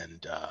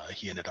 and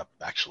he ended up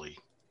actually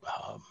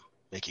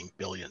making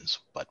billions,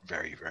 but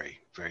very, very,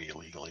 very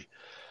illegally.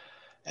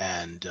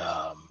 And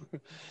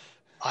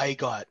I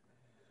got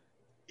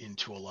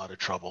into a lot of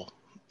trouble.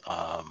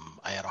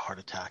 I had a heart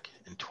attack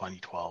in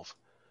 2012.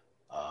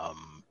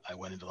 I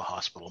went into the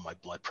hospital. My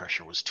blood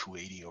pressure was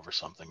 280 over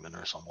something. The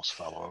nurse almost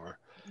fell over.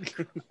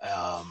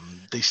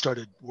 They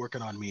started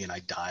working on me, and I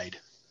died.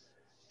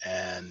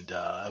 And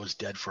I was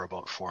dead for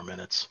about 4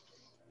 minutes.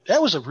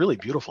 That was a really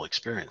beautiful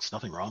experience.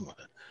 Nothing wrong with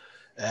it.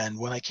 And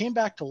when I came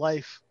back to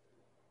life,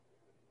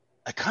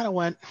 I kind of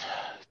went,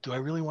 do I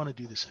really want to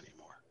do this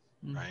anymore?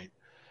 Right?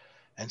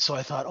 And so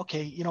I thought,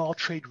 okay, I'll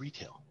trade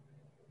retail.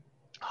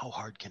 How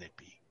hard can it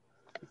be?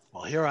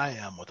 Well, here I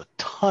am with a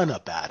ton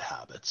of bad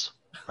habits,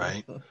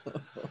 right?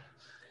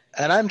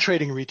 And I'm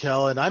trading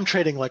retail, and I'm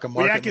trading like a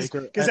market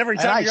maker. Because every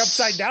time you're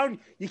upside down,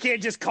 you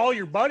can't just call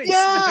your buddies.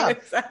 Yeah,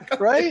 exactly.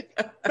 Right?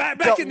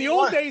 Back in the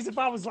old days, if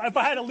I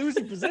had a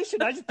losing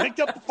position, I just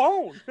picked up the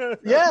phone.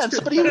 Yeah, and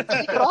somebody would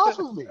take it off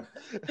of me.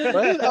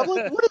 Right? I'm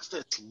like, what is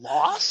this,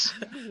 loss?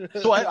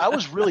 So I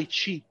was really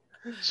cheap.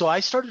 So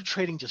I started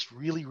trading just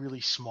really,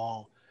 really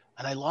small,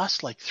 and I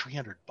lost like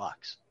 $300.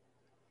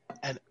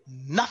 And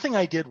nothing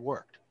I did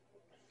worked.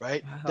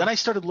 Right? Uh-huh. Then I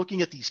started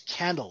looking at these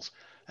candles,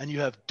 and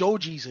you have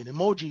dojis and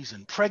emojis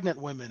and pregnant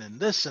women and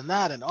this and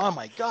that, and oh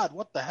my God,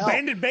 what the hell?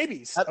 Abandoned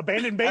babies.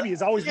 Abandoned baby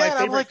is always my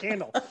favorite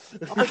candle.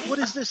 I'm like, what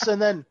is this?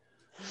 And then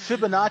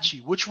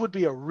Fibonacci, which would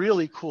be a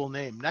really cool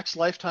name. Next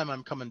lifetime,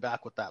 I'm coming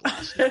back with that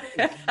last name.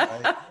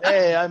 Right?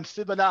 Hey, I'm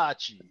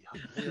Fibonacci.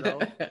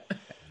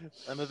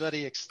 I'm a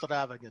very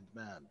extravagant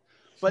man.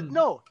 But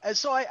no, and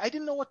so I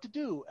didn't know what to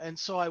do, and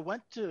so I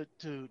went to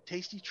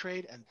Tasty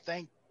Trade, and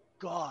thank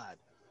God,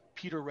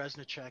 Peter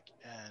Resnicek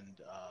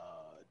and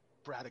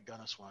Brad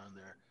Agunas were on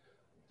there,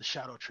 the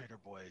Shadow Trader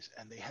boys,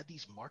 and they had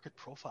these market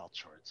profile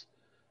charts.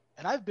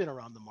 And I've been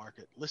around the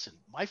market. Listen,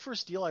 my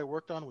first deal I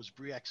worked on was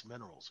Bre-X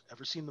Minerals.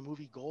 Ever seen the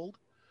movie Gold?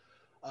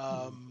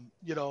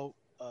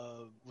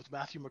 With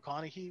Matthew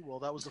McConaughey? Well,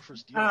 that was the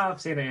first deal.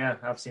 I've seen it, yeah.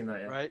 I've seen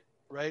that, yeah.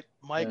 Right.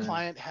 My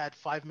client had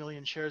 5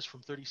 million shares from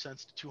 30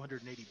 cents to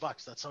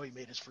 $280. That's how he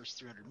made his first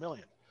 300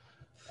 million.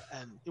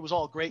 And it was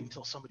all great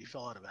until somebody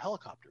fell out of a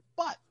helicopter.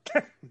 But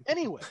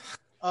anyway,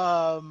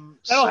 that'll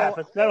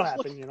happen.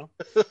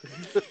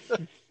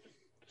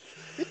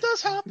 It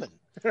does happen.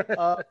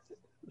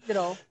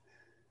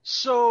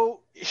 So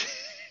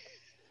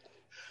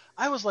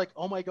I was like,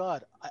 oh my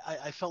God,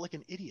 I felt like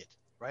an idiot,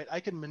 right? I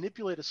can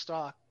manipulate a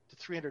stock to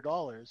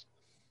 $300,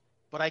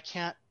 but I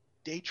can't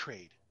day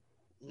trade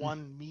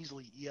one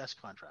measly ES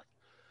contract.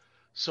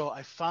 So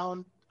I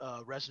found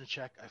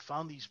Resnicek. I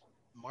found these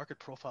market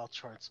profile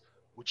charts,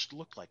 which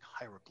looked like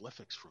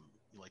hieroglyphics from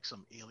like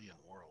some alien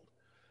world.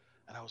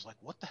 And I was like,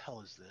 what the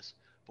hell is this?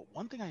 But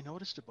one thing I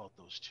noticed about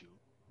those two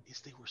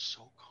is they were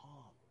so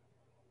calm,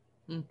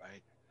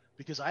 right?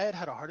 Because I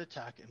had a heart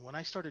attack, and when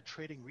I started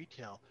trading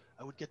retail,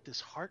 I would get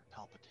this heart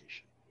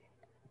palpitation,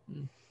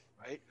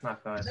 right?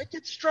 Not bad. And I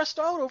get stressed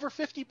out over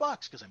 $50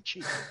 because I'm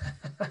cheap,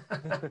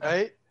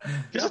 right?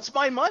 Because it's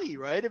my money,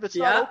 right? If it's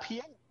not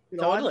OPM,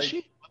 totally. I'm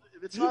cheap.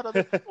 If it's not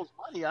other people's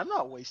money, I'm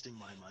not wasting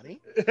my money,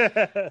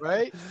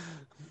 right?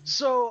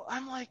 So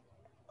I'm like,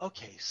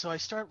 okay. So I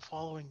start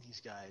following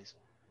these guys,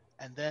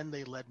 and then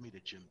they led me to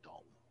Jim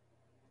Dalton.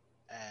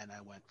 And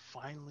I went,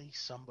 finally,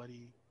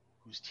 somebody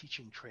who's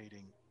teaching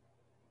trading,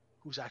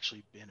 who's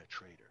actually been a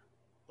trader.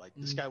 Like,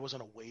 this guy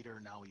wasn't a waiter,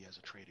 now he has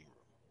a trading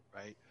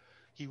room, right?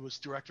 He was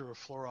director of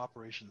floor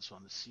operations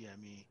on the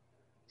CME.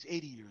 He's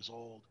 80 years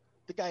old.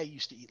 The guy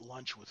used to eat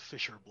lunch with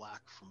Fisher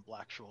Black from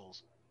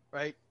Black-Scholes,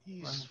 right?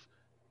 He's,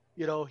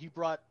 he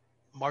brought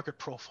market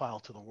profile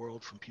to the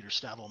world from Peter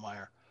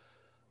Stadelmeier.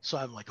 So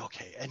I'm like,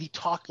 okay. And he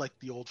talked like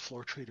the old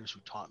floor traders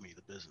who taught me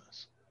the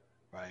business,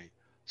 right?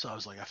 So I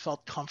was like, I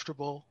felt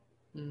comfortable.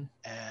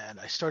 And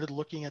I started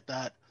looking at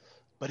that,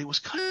 but it was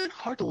kind of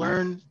hard to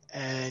learn.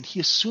 And he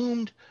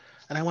assumed,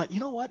 and I went, you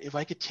know what? If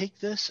I could take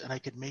this and I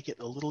could make it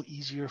a little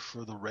easier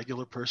for the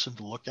regular person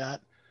to look at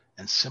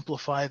and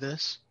simplify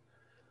this.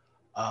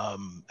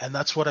 And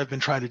that's what I've been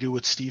trying to do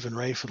with Stephen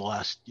Ray for the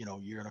last,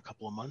 year and a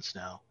couple of months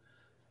now,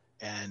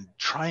 and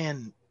try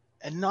and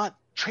not,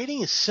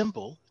 trading is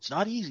simple. It's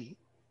not easy.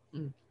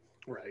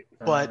 Right.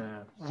 But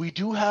we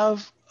do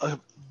have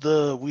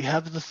the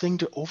thing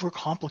to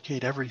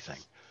overcomplicate everything.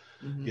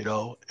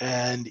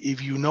 And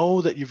if you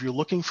know that if you're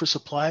looking for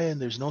supply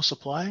and there's no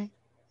supply,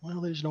 well,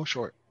 there's no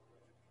short,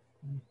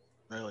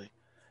 really.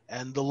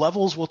 And the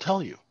levels will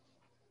tell you,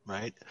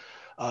 right?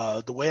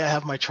 The way I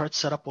have my chart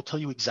set up will tell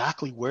you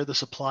exactly where the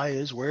supply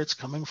is, where it's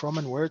coming from,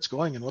 and where it's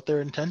going, and what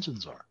their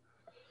intentions are.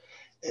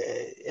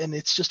 And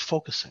it's just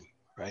focusing,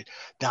 right?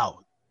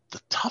 Now,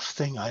 the tough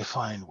thing I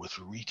find with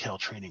retail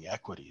trading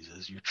equities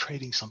is you're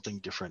trading something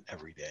different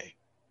every day.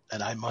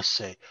 And I must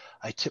say,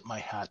 I tip my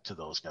hat to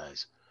those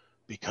guys.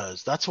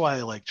 Because that's why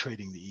I like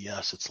trading the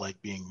ES. It's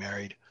like being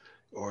married,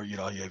 or you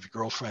have your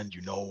girlfriend.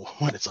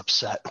 When it's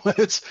upset, when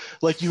it's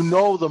like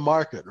the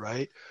market,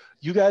 right?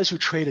 You guys who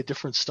trade a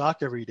different stock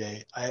every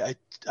day, I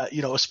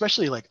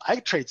especially like I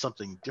trade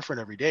something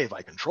different every day if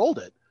I controlled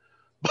it.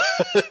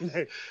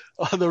 But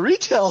on the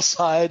retail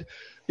side,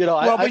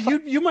 but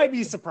you might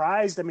be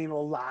surprised. I mean, a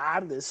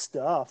lot of this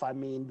stuff. I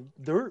mean,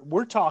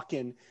 we're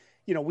talking.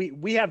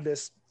 We have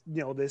this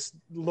this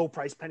low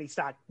price penny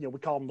stock. We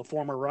call them the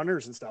former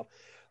runners and stuff.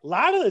 A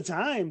lot of the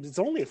times it's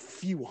only a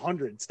few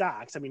hundred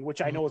stocks. I mean,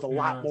 which I know is a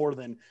lot more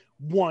than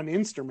one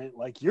instrument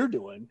like you're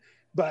doing,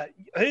 but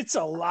it's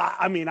a lot.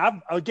 I mean,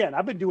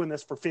 I've been doing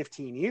this for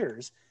 15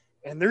 years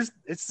and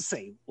it's the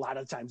same. A lot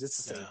of the times it's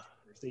the same.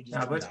 They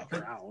just come back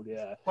around.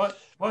 Yeah.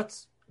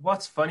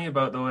 What's funny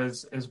about though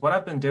is what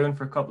I've been doing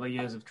for a couple of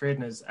years of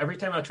trading is every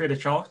time I trade a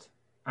chart,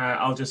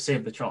 I'll just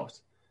save the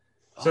chart.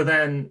 So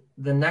then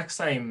the next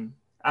time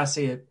I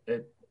see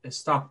a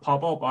stock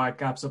pop up or it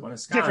gaps up on a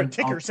scan, different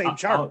ticker, same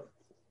chart.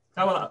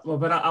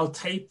 I'll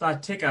type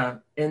that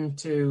ticker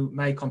into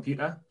my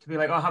computer to be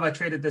like, oh, have I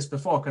traded this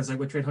before? Because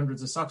we trade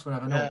hundreds of stocks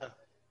whenever I know.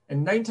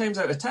 And 9 times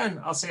out of 10,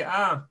 I'll say,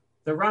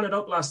 they ran it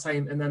up last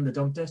time and then they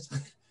dumped it.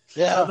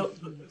 Yeah.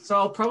 So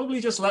I'll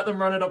probably just let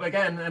them run it up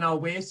again and I'll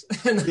wait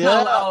and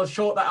I'll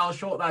short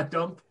that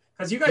dump.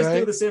 Because you guys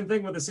do the same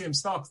thing with the same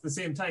stocks, the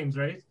same times,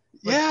 right?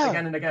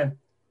 Again and again.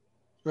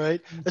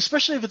 Right.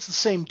 Especially if it's the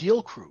same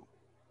deal crew.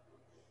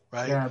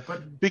 Right. Yeah,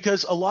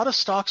 because a lot of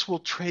stocks will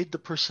trade the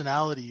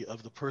personality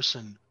of the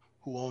person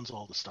who owns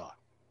all the stock.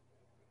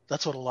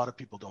 That's what a lot of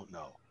people don't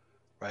know.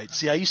 Right.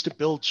 See, I used to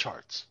build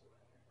charts.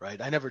 Right.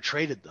 I never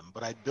traded them,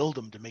 but I'd build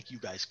them to make you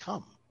guys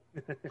come.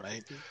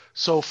 Right.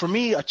 So for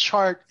me, a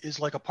chart is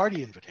like a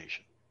party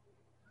invitation.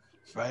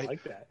 Right. I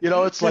like that.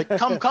 It's like,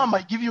 come,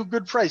 I give you a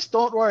good price.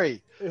 Don't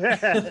worry.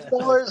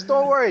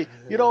 Don't worry.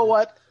 You know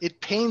what?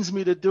 It pains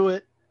me to do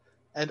it.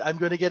 And I'm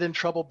going to get in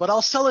trouble, but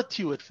I'll sell it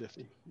to you at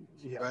 50,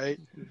 right?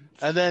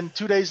 And then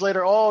 2 days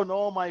later, oh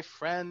no, my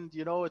friend,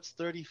 it's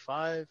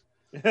 35.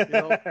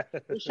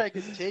 Wish I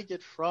could take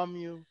it from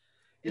you.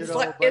 It's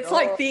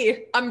like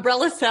the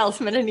umbrella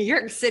salesman in New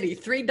York City,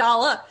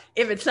 $3.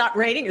 If it's not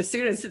raining, as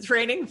soon as it's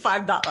raining,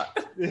 $5.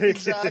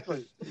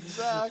 Exactly.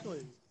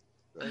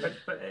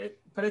 Right.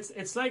 But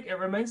it's like it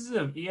reminds us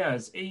of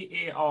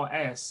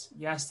EARS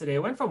yesterday.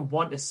 It went from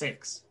 1 to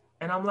 6,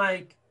 and I'm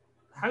like,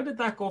 how did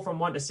that go from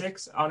 1 to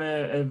 6 on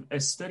a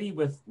study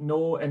with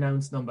no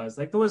announced numbers?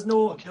 Like there was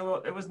no,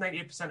 it was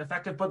 98%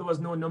 effective, but there was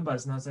no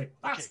numbers. And I was like,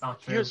 that's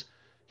not true.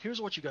 Here's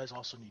what you guys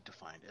also need to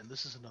find. And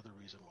this is another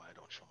reason why I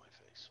don't show my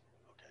face.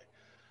 Okay.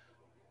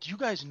 Do you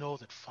guys know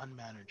that fund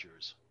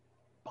managers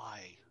buy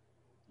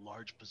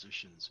large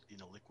positions in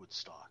illiquid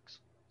stocks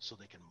so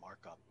they can mark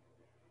up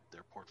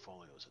their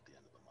portfolios at the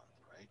end of the month,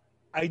 right?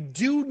 I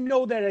do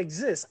know that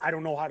exists. I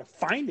don't know how to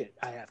find it,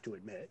 I have to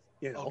admit.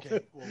 Okay.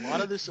 Well, a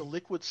lot of this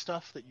illiquid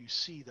stuff that you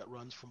see that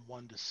runs from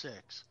 1 to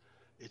 6,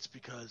 it's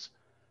because,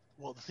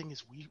 well, the thing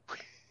is we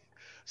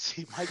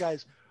see my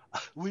guys,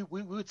 we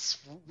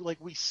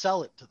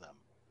sell it to them,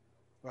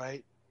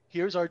 right?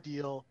 Here's our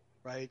deal,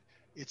 right?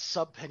 It's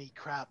sub-penny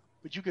crap,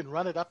 but you can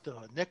run it up to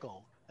a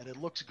nickel and it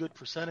looks good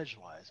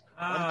percentage-wise.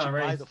 Why don't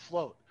you buy the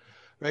float,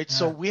 right? Yeah.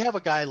 So we have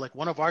a guy, like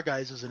one of our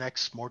guys is an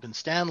ex-Morgan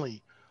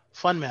Stanley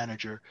fund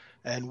manager,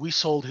 and we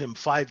sold him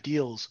 5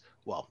 deals.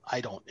 Well, I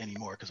don't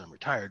anymore because I'm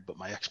retired, but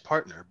my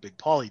ex-partner, Big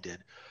Paulie, did.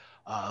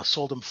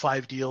 Sold him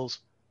 5 deals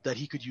that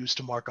he could use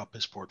to mark up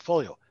his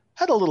portfolio.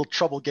 Had a little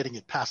trouble getting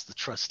it past the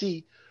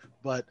trustee,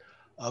 but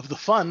of the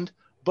fund.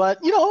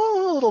 But a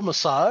little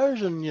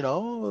massage and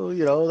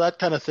that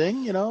kind of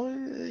thing.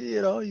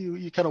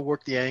 You kind of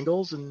work the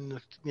angles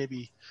and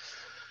maybe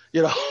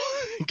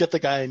get the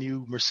guy a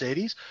new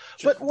Mercedes.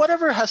 But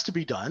whatever has to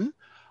be done,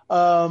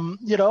 so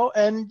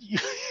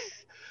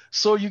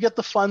you get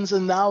the funds,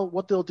 and now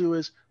what they'll do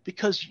is,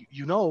 because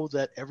you know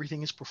that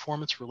everything is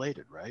performance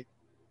related, right?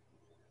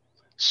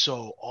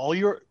 So all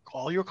your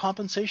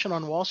compensation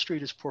on Wall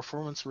Street is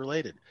performance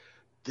related.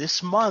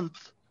 This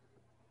month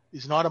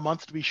is not a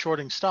month to be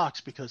shorting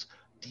stocks, because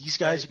these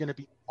guys are going to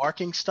be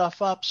marking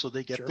stuff up so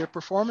they get their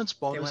performance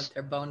bonus. They want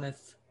their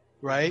bonus.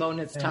 Right?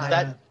 Bonus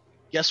time.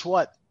 Guess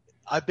what?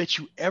 I bet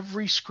you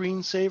every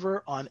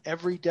screensaver on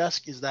every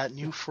desk is that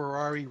new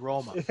Ferrari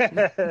Roma.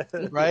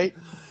 Right?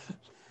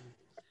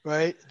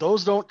 Right?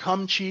 Those don't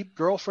come cheap.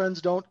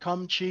 Girlfriends don't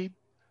come cheap.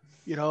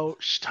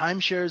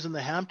 Timeshares in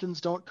the Hamptons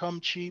don't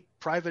come cheap.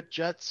 Private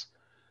jets.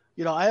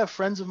 I have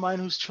friends of mine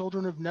whose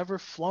children have never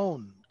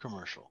flown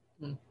commercial.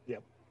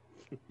 Yep.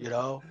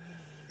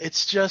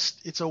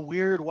 It's a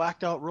weird,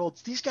 whacked out world.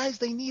 These guys,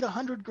 they need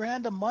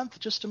 $100,000 a month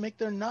just to make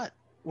their nut.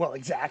 Well,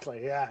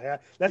 exactly. Yeah.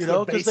 That's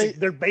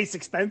their base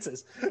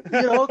expenses.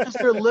 Because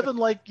they're living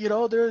like,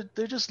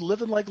 they're just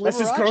living like Liberace. That's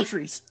just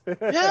groceries.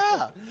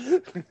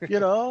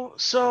 Yeah.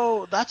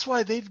 So that's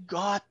why they've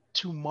got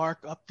to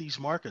mark up these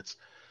markets.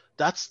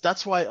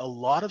 That's why a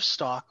lot of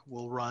stock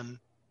will run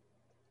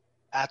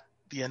at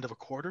the end of a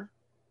quarter,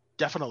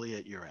 definitely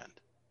at year end,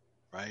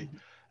 right? Mm-hmm.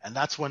 And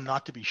that's when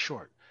not to be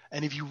short.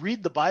 And if you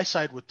read the buy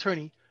side with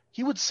Turney,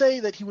 he would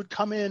say that he would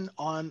come in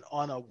on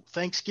a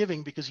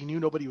Thanksgiving because he knew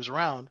nobody was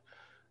around,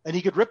 and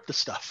he could rip the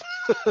stuff.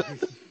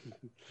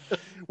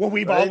 Well,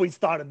 we've always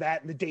thought of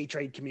that in the day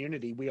trade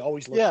community. We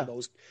always look for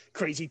those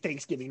crazy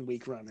Thanksgiving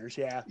week runners.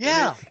 Yeah.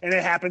 Yeah. And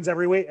it happens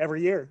every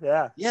year.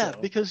 Yeah. Yeah.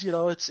 So. Because,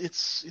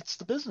 it's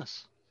the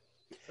business.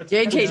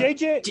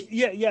 JJ.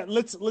 Yeah.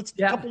 Let's a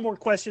couple more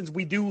questions.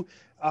 We do.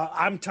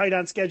 I'm tight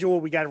on schedule.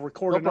 We got to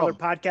record another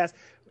podcast.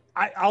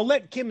 I'll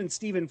let Kim and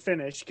Steven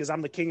finish because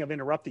I'm the king of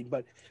interrupting,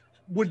 but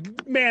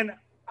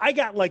I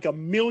got like a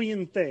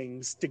million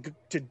things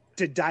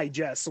to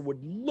digest. So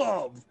would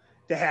love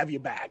to have you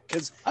back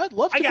because I'd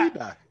love to be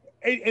back.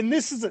 And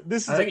this is a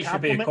compliment. I think you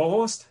should be a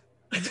co-host.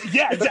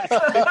 Yeah, exactly.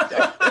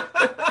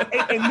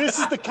 and this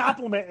is the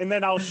compliment, and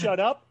then I'll shut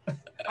up.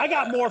 I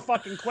got more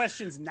fucking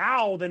questions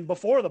now than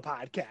before the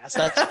podcast.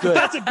 That's good.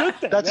 That's a good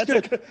thing. That's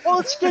good. Well,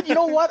 it's good. You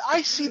know what?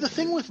 I see the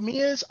thing with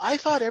me is I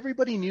thought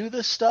everybody knew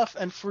this stuff,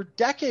 and for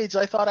decades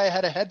I thought I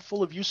had a head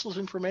full of useless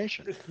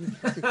information.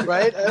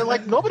 Right?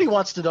 And nobody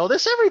wants to know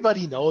this.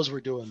 Everybody knows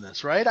we're doing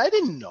this, right? I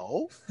didn't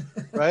know.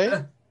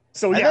 Right?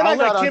 So I'll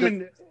let Kim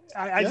and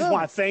I just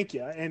want to thank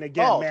you. And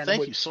again, man,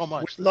 thank you so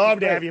much. Would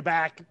love to have you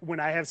back when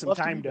I have some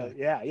time to.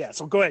 Yeah.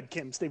 So go ahead,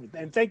 Kim, Steven,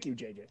 and thank you,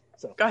 JJ.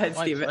 So go ahead,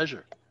 Steven. My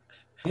pleasure.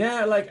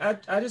 Yeah,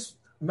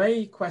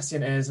 my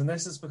question is, and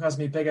this is because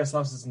my biggest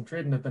losses in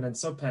trading have been in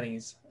sub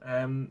pennies.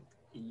 I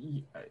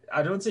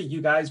don't say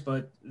you guys,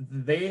 but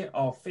they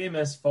are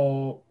famous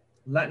for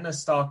letting a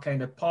stock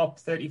kind of pop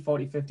 30,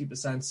 40,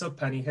 50% sub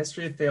penny,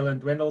 history of failing,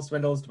 dwindles.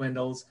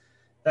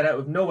 Then out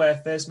of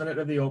nowhere, first minute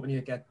of the open, you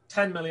get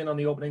 10 million on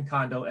the opening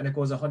candle and it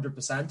goes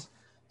 100%.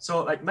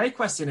 So my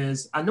question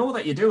is, I know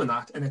that you're doing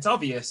that and it's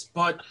obvious,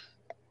 but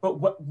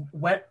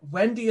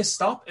when do you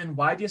stop and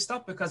why do you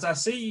stop? Because I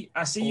see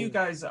you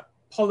guys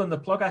pulling the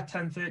plug at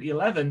 10, 30,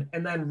 11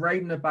 and then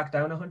riding it back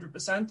down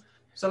 100%.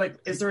 So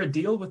is there a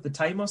deal with the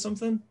time or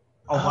something?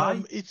 Or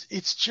why?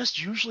 It's just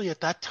usually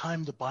at that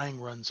time the buying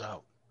runs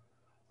out,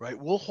 right?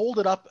 We'll hold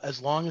it up as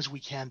long as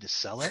we can to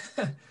sell it.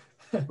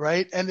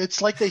 Right. And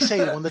it's like they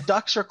say, when the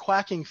ducks are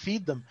quacking,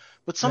 feed them.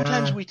 But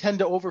sometimes we tend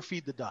to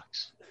overfeed the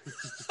ducks.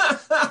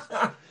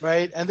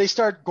 Right. And they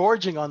start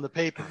gorging on the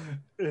paper.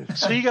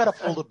 So you got to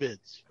pull the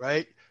bids.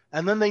 Right.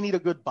 And then they need a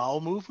good bowel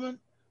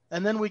movement.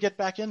 And then we get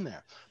back in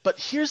there. But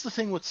here's the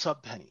thing with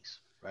sub pennies.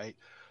 Right.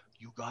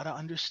 You got to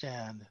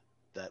understand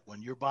that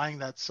when you're buying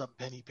that sub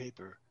penny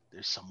paper,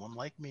 there's someone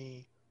like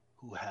me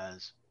who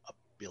has 1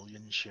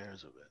 billion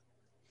shares of it.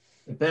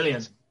 1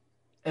 billion.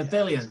 A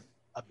billion.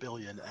 1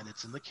 billion, and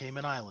it's in the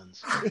Cayman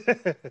Islands.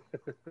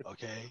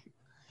 Okay,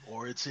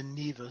 or it's in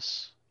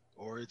Nevis,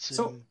 or it's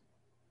in,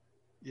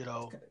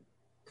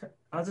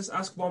 I'll just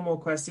ask one more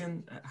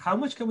question. How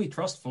much can we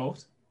trust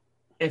float?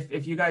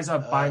 If you guys are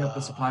buying up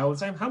the supply all the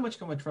time, how much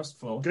can we trust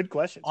float? Good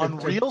question. On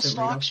real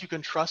stocks, you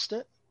can trust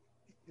it.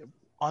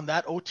 On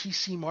that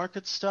OTC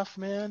market stuff,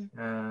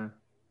 man,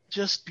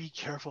 just be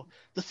careful.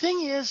 The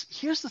thing is,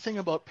 here's the thing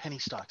about penny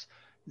stocks.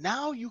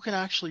 Now you can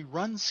actually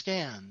run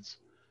scans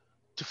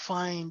to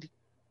find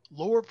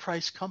lower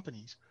price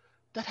companies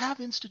that have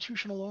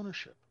institutional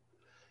ownership.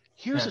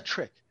 Here's a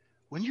trick.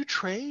 When you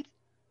trade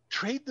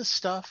the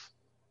stuff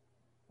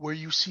where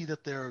you see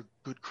that there are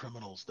good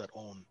criminals that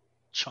own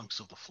chunks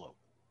of the float.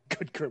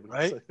 Good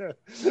criminals. Right?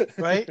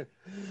 Right?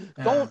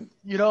 Don't,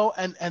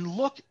 and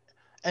look,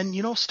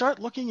 and, start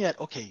looking at,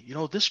 okay,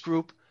 this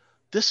group,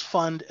 this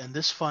fund and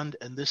this fund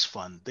and this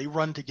fund, they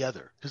run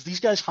together because these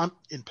guys hunt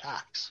in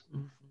packs.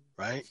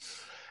 right?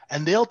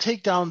 And they'll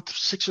take down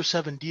 6 or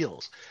 7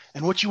 deals.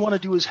 And what you want to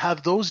do is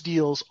have those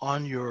deals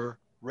on your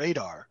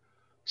radar.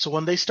 So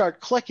when they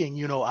start clicking,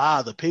 you know,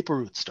 the paper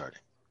route's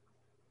starting,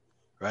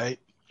 right?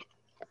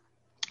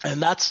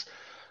 And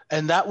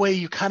that way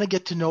you kind of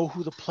get to know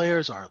who the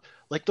players are.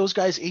 Like those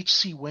guys,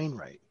 H.C.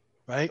 Wainwright,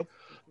 right?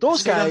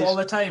 Those guys all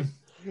the time.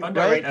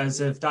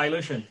 Underwriters of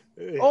dilution.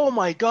 Oh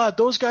my God,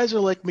 those guys are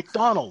like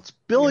McDonald's,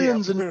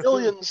 billions and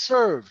billions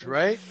served,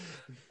 right?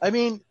 I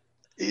mean,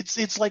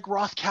 it's like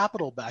Roth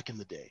Capital back in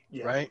the day,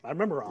 right? I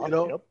remember Roth. You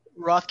know,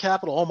 Roth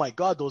Capital. Oh my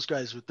God, those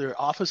guys with their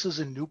offices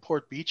in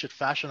Newport Beach at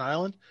Fashion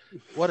Island.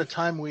 What a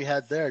time we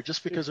had there,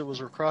 just because it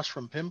was across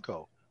from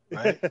PIMCO,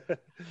 right?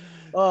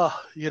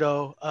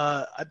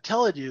 I'm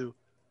telling you,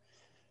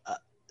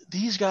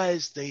 these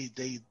guys, they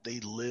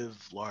live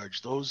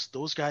large.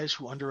 Those guys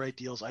who underwrite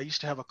deals. I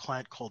used to have a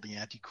client called the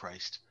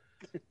Antichrist,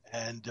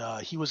 and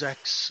he was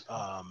ex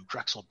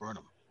Drexel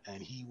Burnham,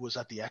 and he was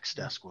at the X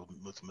desk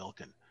with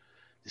Milken.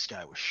 This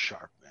guy was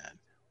sharp, man.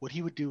 What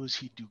he would do is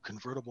he'd do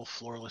convertible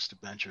floorless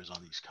debentures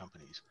on these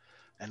companies,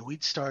 and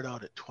we'd start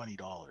out at $20,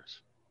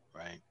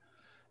 right?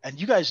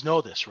 And you guys know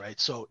this, right?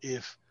 So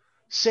if,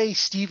 say,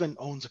 Steven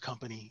owns a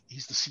company,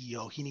 he's the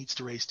CEO, he needs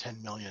to raise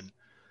 $10 million.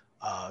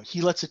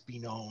 He lets it be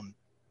known.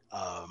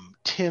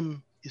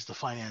 Tim is the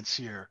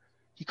financier.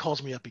 He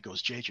calls me up. He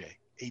goes, JJ,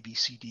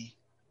 ABCD,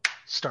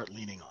 start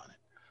leaning on it.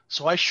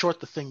 So I short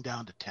the thing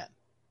down to 10,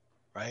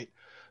 right?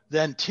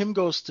 Then Tim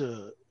goes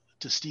to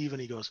Steve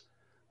and he goes,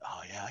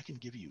 oh yeah, I can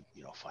give you,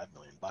 $5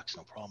 million,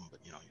 no problem.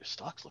 But your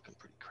stock's looking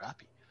pretty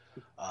crappy.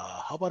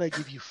 How about I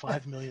give you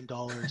 $5 million?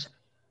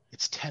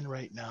 It's 10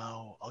 right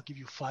now. I'll give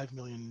you $5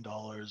 million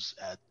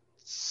at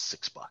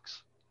 $6,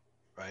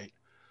 right?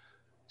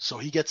 So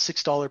he gets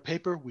 $6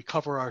 paper. We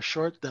cover our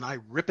short. Then I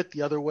rip it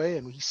the other way,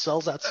 and he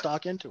sells that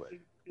stock into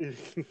it,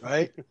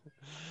 right?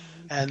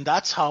 And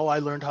that's how I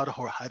learned how to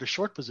hide a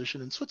short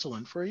position in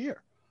Switzerland for a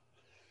year.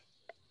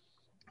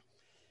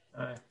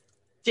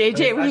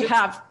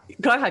 JJ,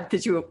 go ahead.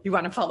 Did you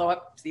want to follow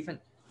up, Stephen?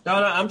 No,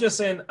 I'm just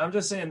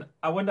saying,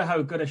 I wonder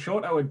how good a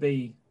short I would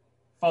be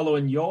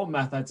following your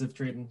methods of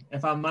trading.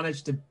 If I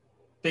managed to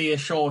be a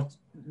short,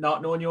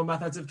 not knowing your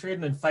methods of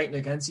trading and fighting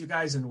against you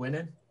guys and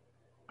winning,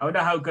 I wonder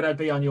how good I'd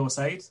be on your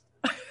side.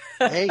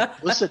 Hey,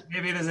 listen.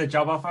 Maybe there's a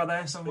job offer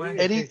there somewhere.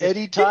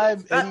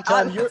 Anytime.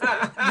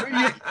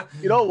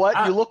 You know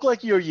what? You look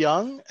like you're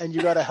young and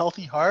you got a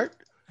healthy heart.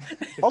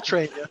 I'll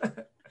train you.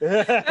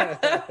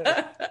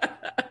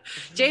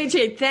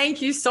 JJ,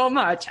 thank you so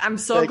much. I'm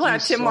so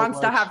glad Tim wants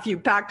to have you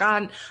back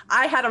on.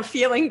 I had a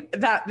feeling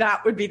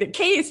that would be the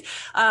case.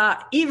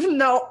 Even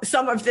though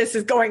some of this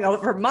is going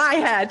over my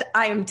head,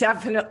 I am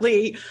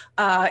definitely,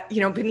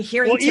 been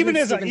hearing. Well, even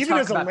as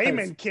a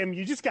layman, Kim,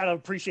 you just got to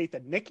appreciate the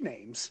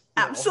nicknames.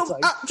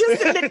 Absolutely,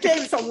 just the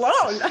nicknames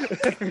alone.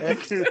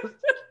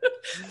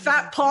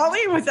 Fat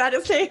Paulie, was that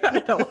his name? I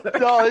don't know.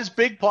 No, it's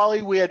Big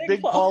Paulie. We had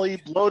Big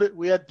Paulie, bloated.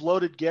 We had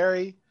bloated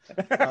Gary.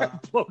 We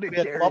had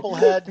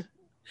Bubblehead.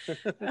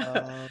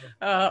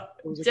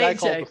 Was a guy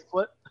called The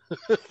Foot.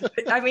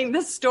 I mean,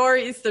 the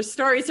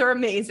stories are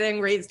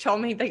amazing. Ray's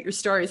told me that your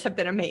stories have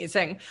been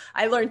amazing.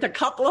 I learned a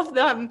couple of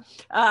them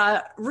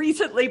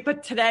recently,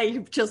 but today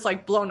you've just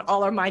blown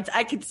all our minds.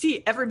 I could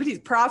see everybody's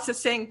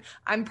processing.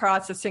 I'm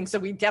processing, so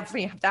we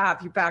definitely have to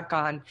have you back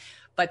on.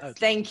 But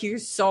thank you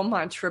so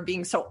much for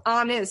being so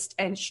honest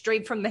and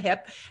straight from the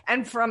hip,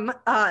 and from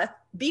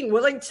being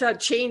willing to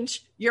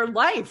change your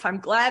life. I'm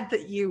glad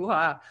that you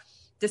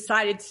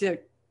decided to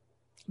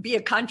be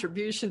a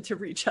contribution to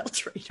retail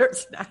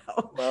traders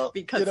now,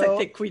 because I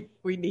think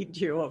we need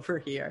you over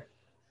here.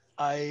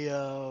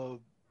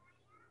 I'm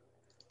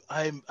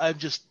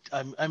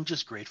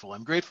just grateful.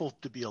 I'm grateful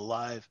to be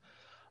alive.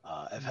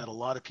 I've had a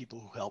lot of people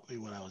who helped me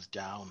when I was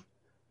down.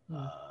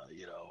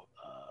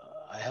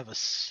 I have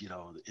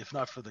if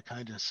not for the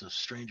kindness of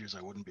strangers,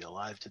 I wouldn't be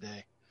alive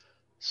today.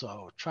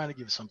 So trying to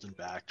give something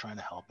back, trying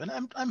to help. And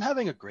I'm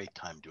having a great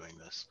time doing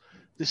this.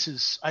 This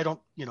is,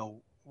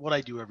 what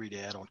I do every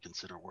day, I don't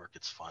consider work.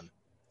 It's fun.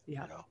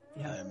 Yeah.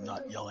 I'm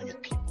not yelling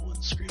at people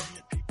and screaming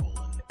at people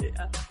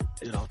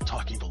and,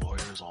 talking to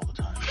lawyers all the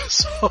time.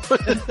 So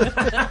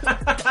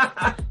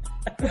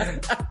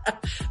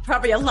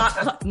probably a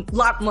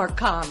lot more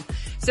calm.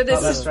 So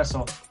this is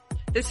stressful.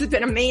 This has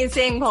been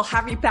amazing. We'll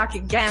have you back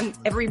again.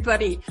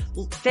 Everybody,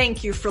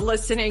 thank you for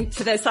listening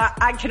to this.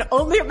 I can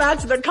only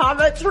imagine the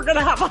comments we're going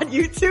to have on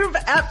YouTube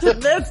after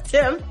this,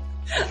 Tim.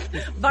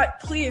 But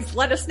please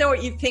let us know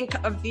what you think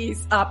of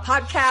these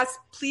podcasts.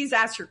 Please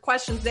ask your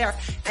questions there,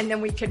 and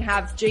then we can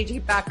have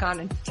JJ back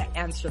on to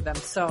answer them.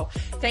 So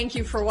thank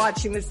you for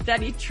watching the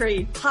Steady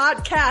Trade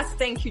podcast.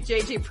 Thank you,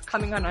 JJ, for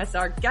coming on as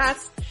our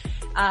guest.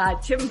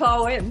 Tim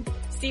Bowen,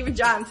 Stephen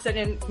Johnson,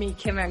 and me,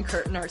 Kim Van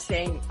Curtin, are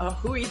saying a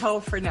hui ho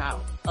for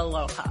now.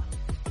 Aloha.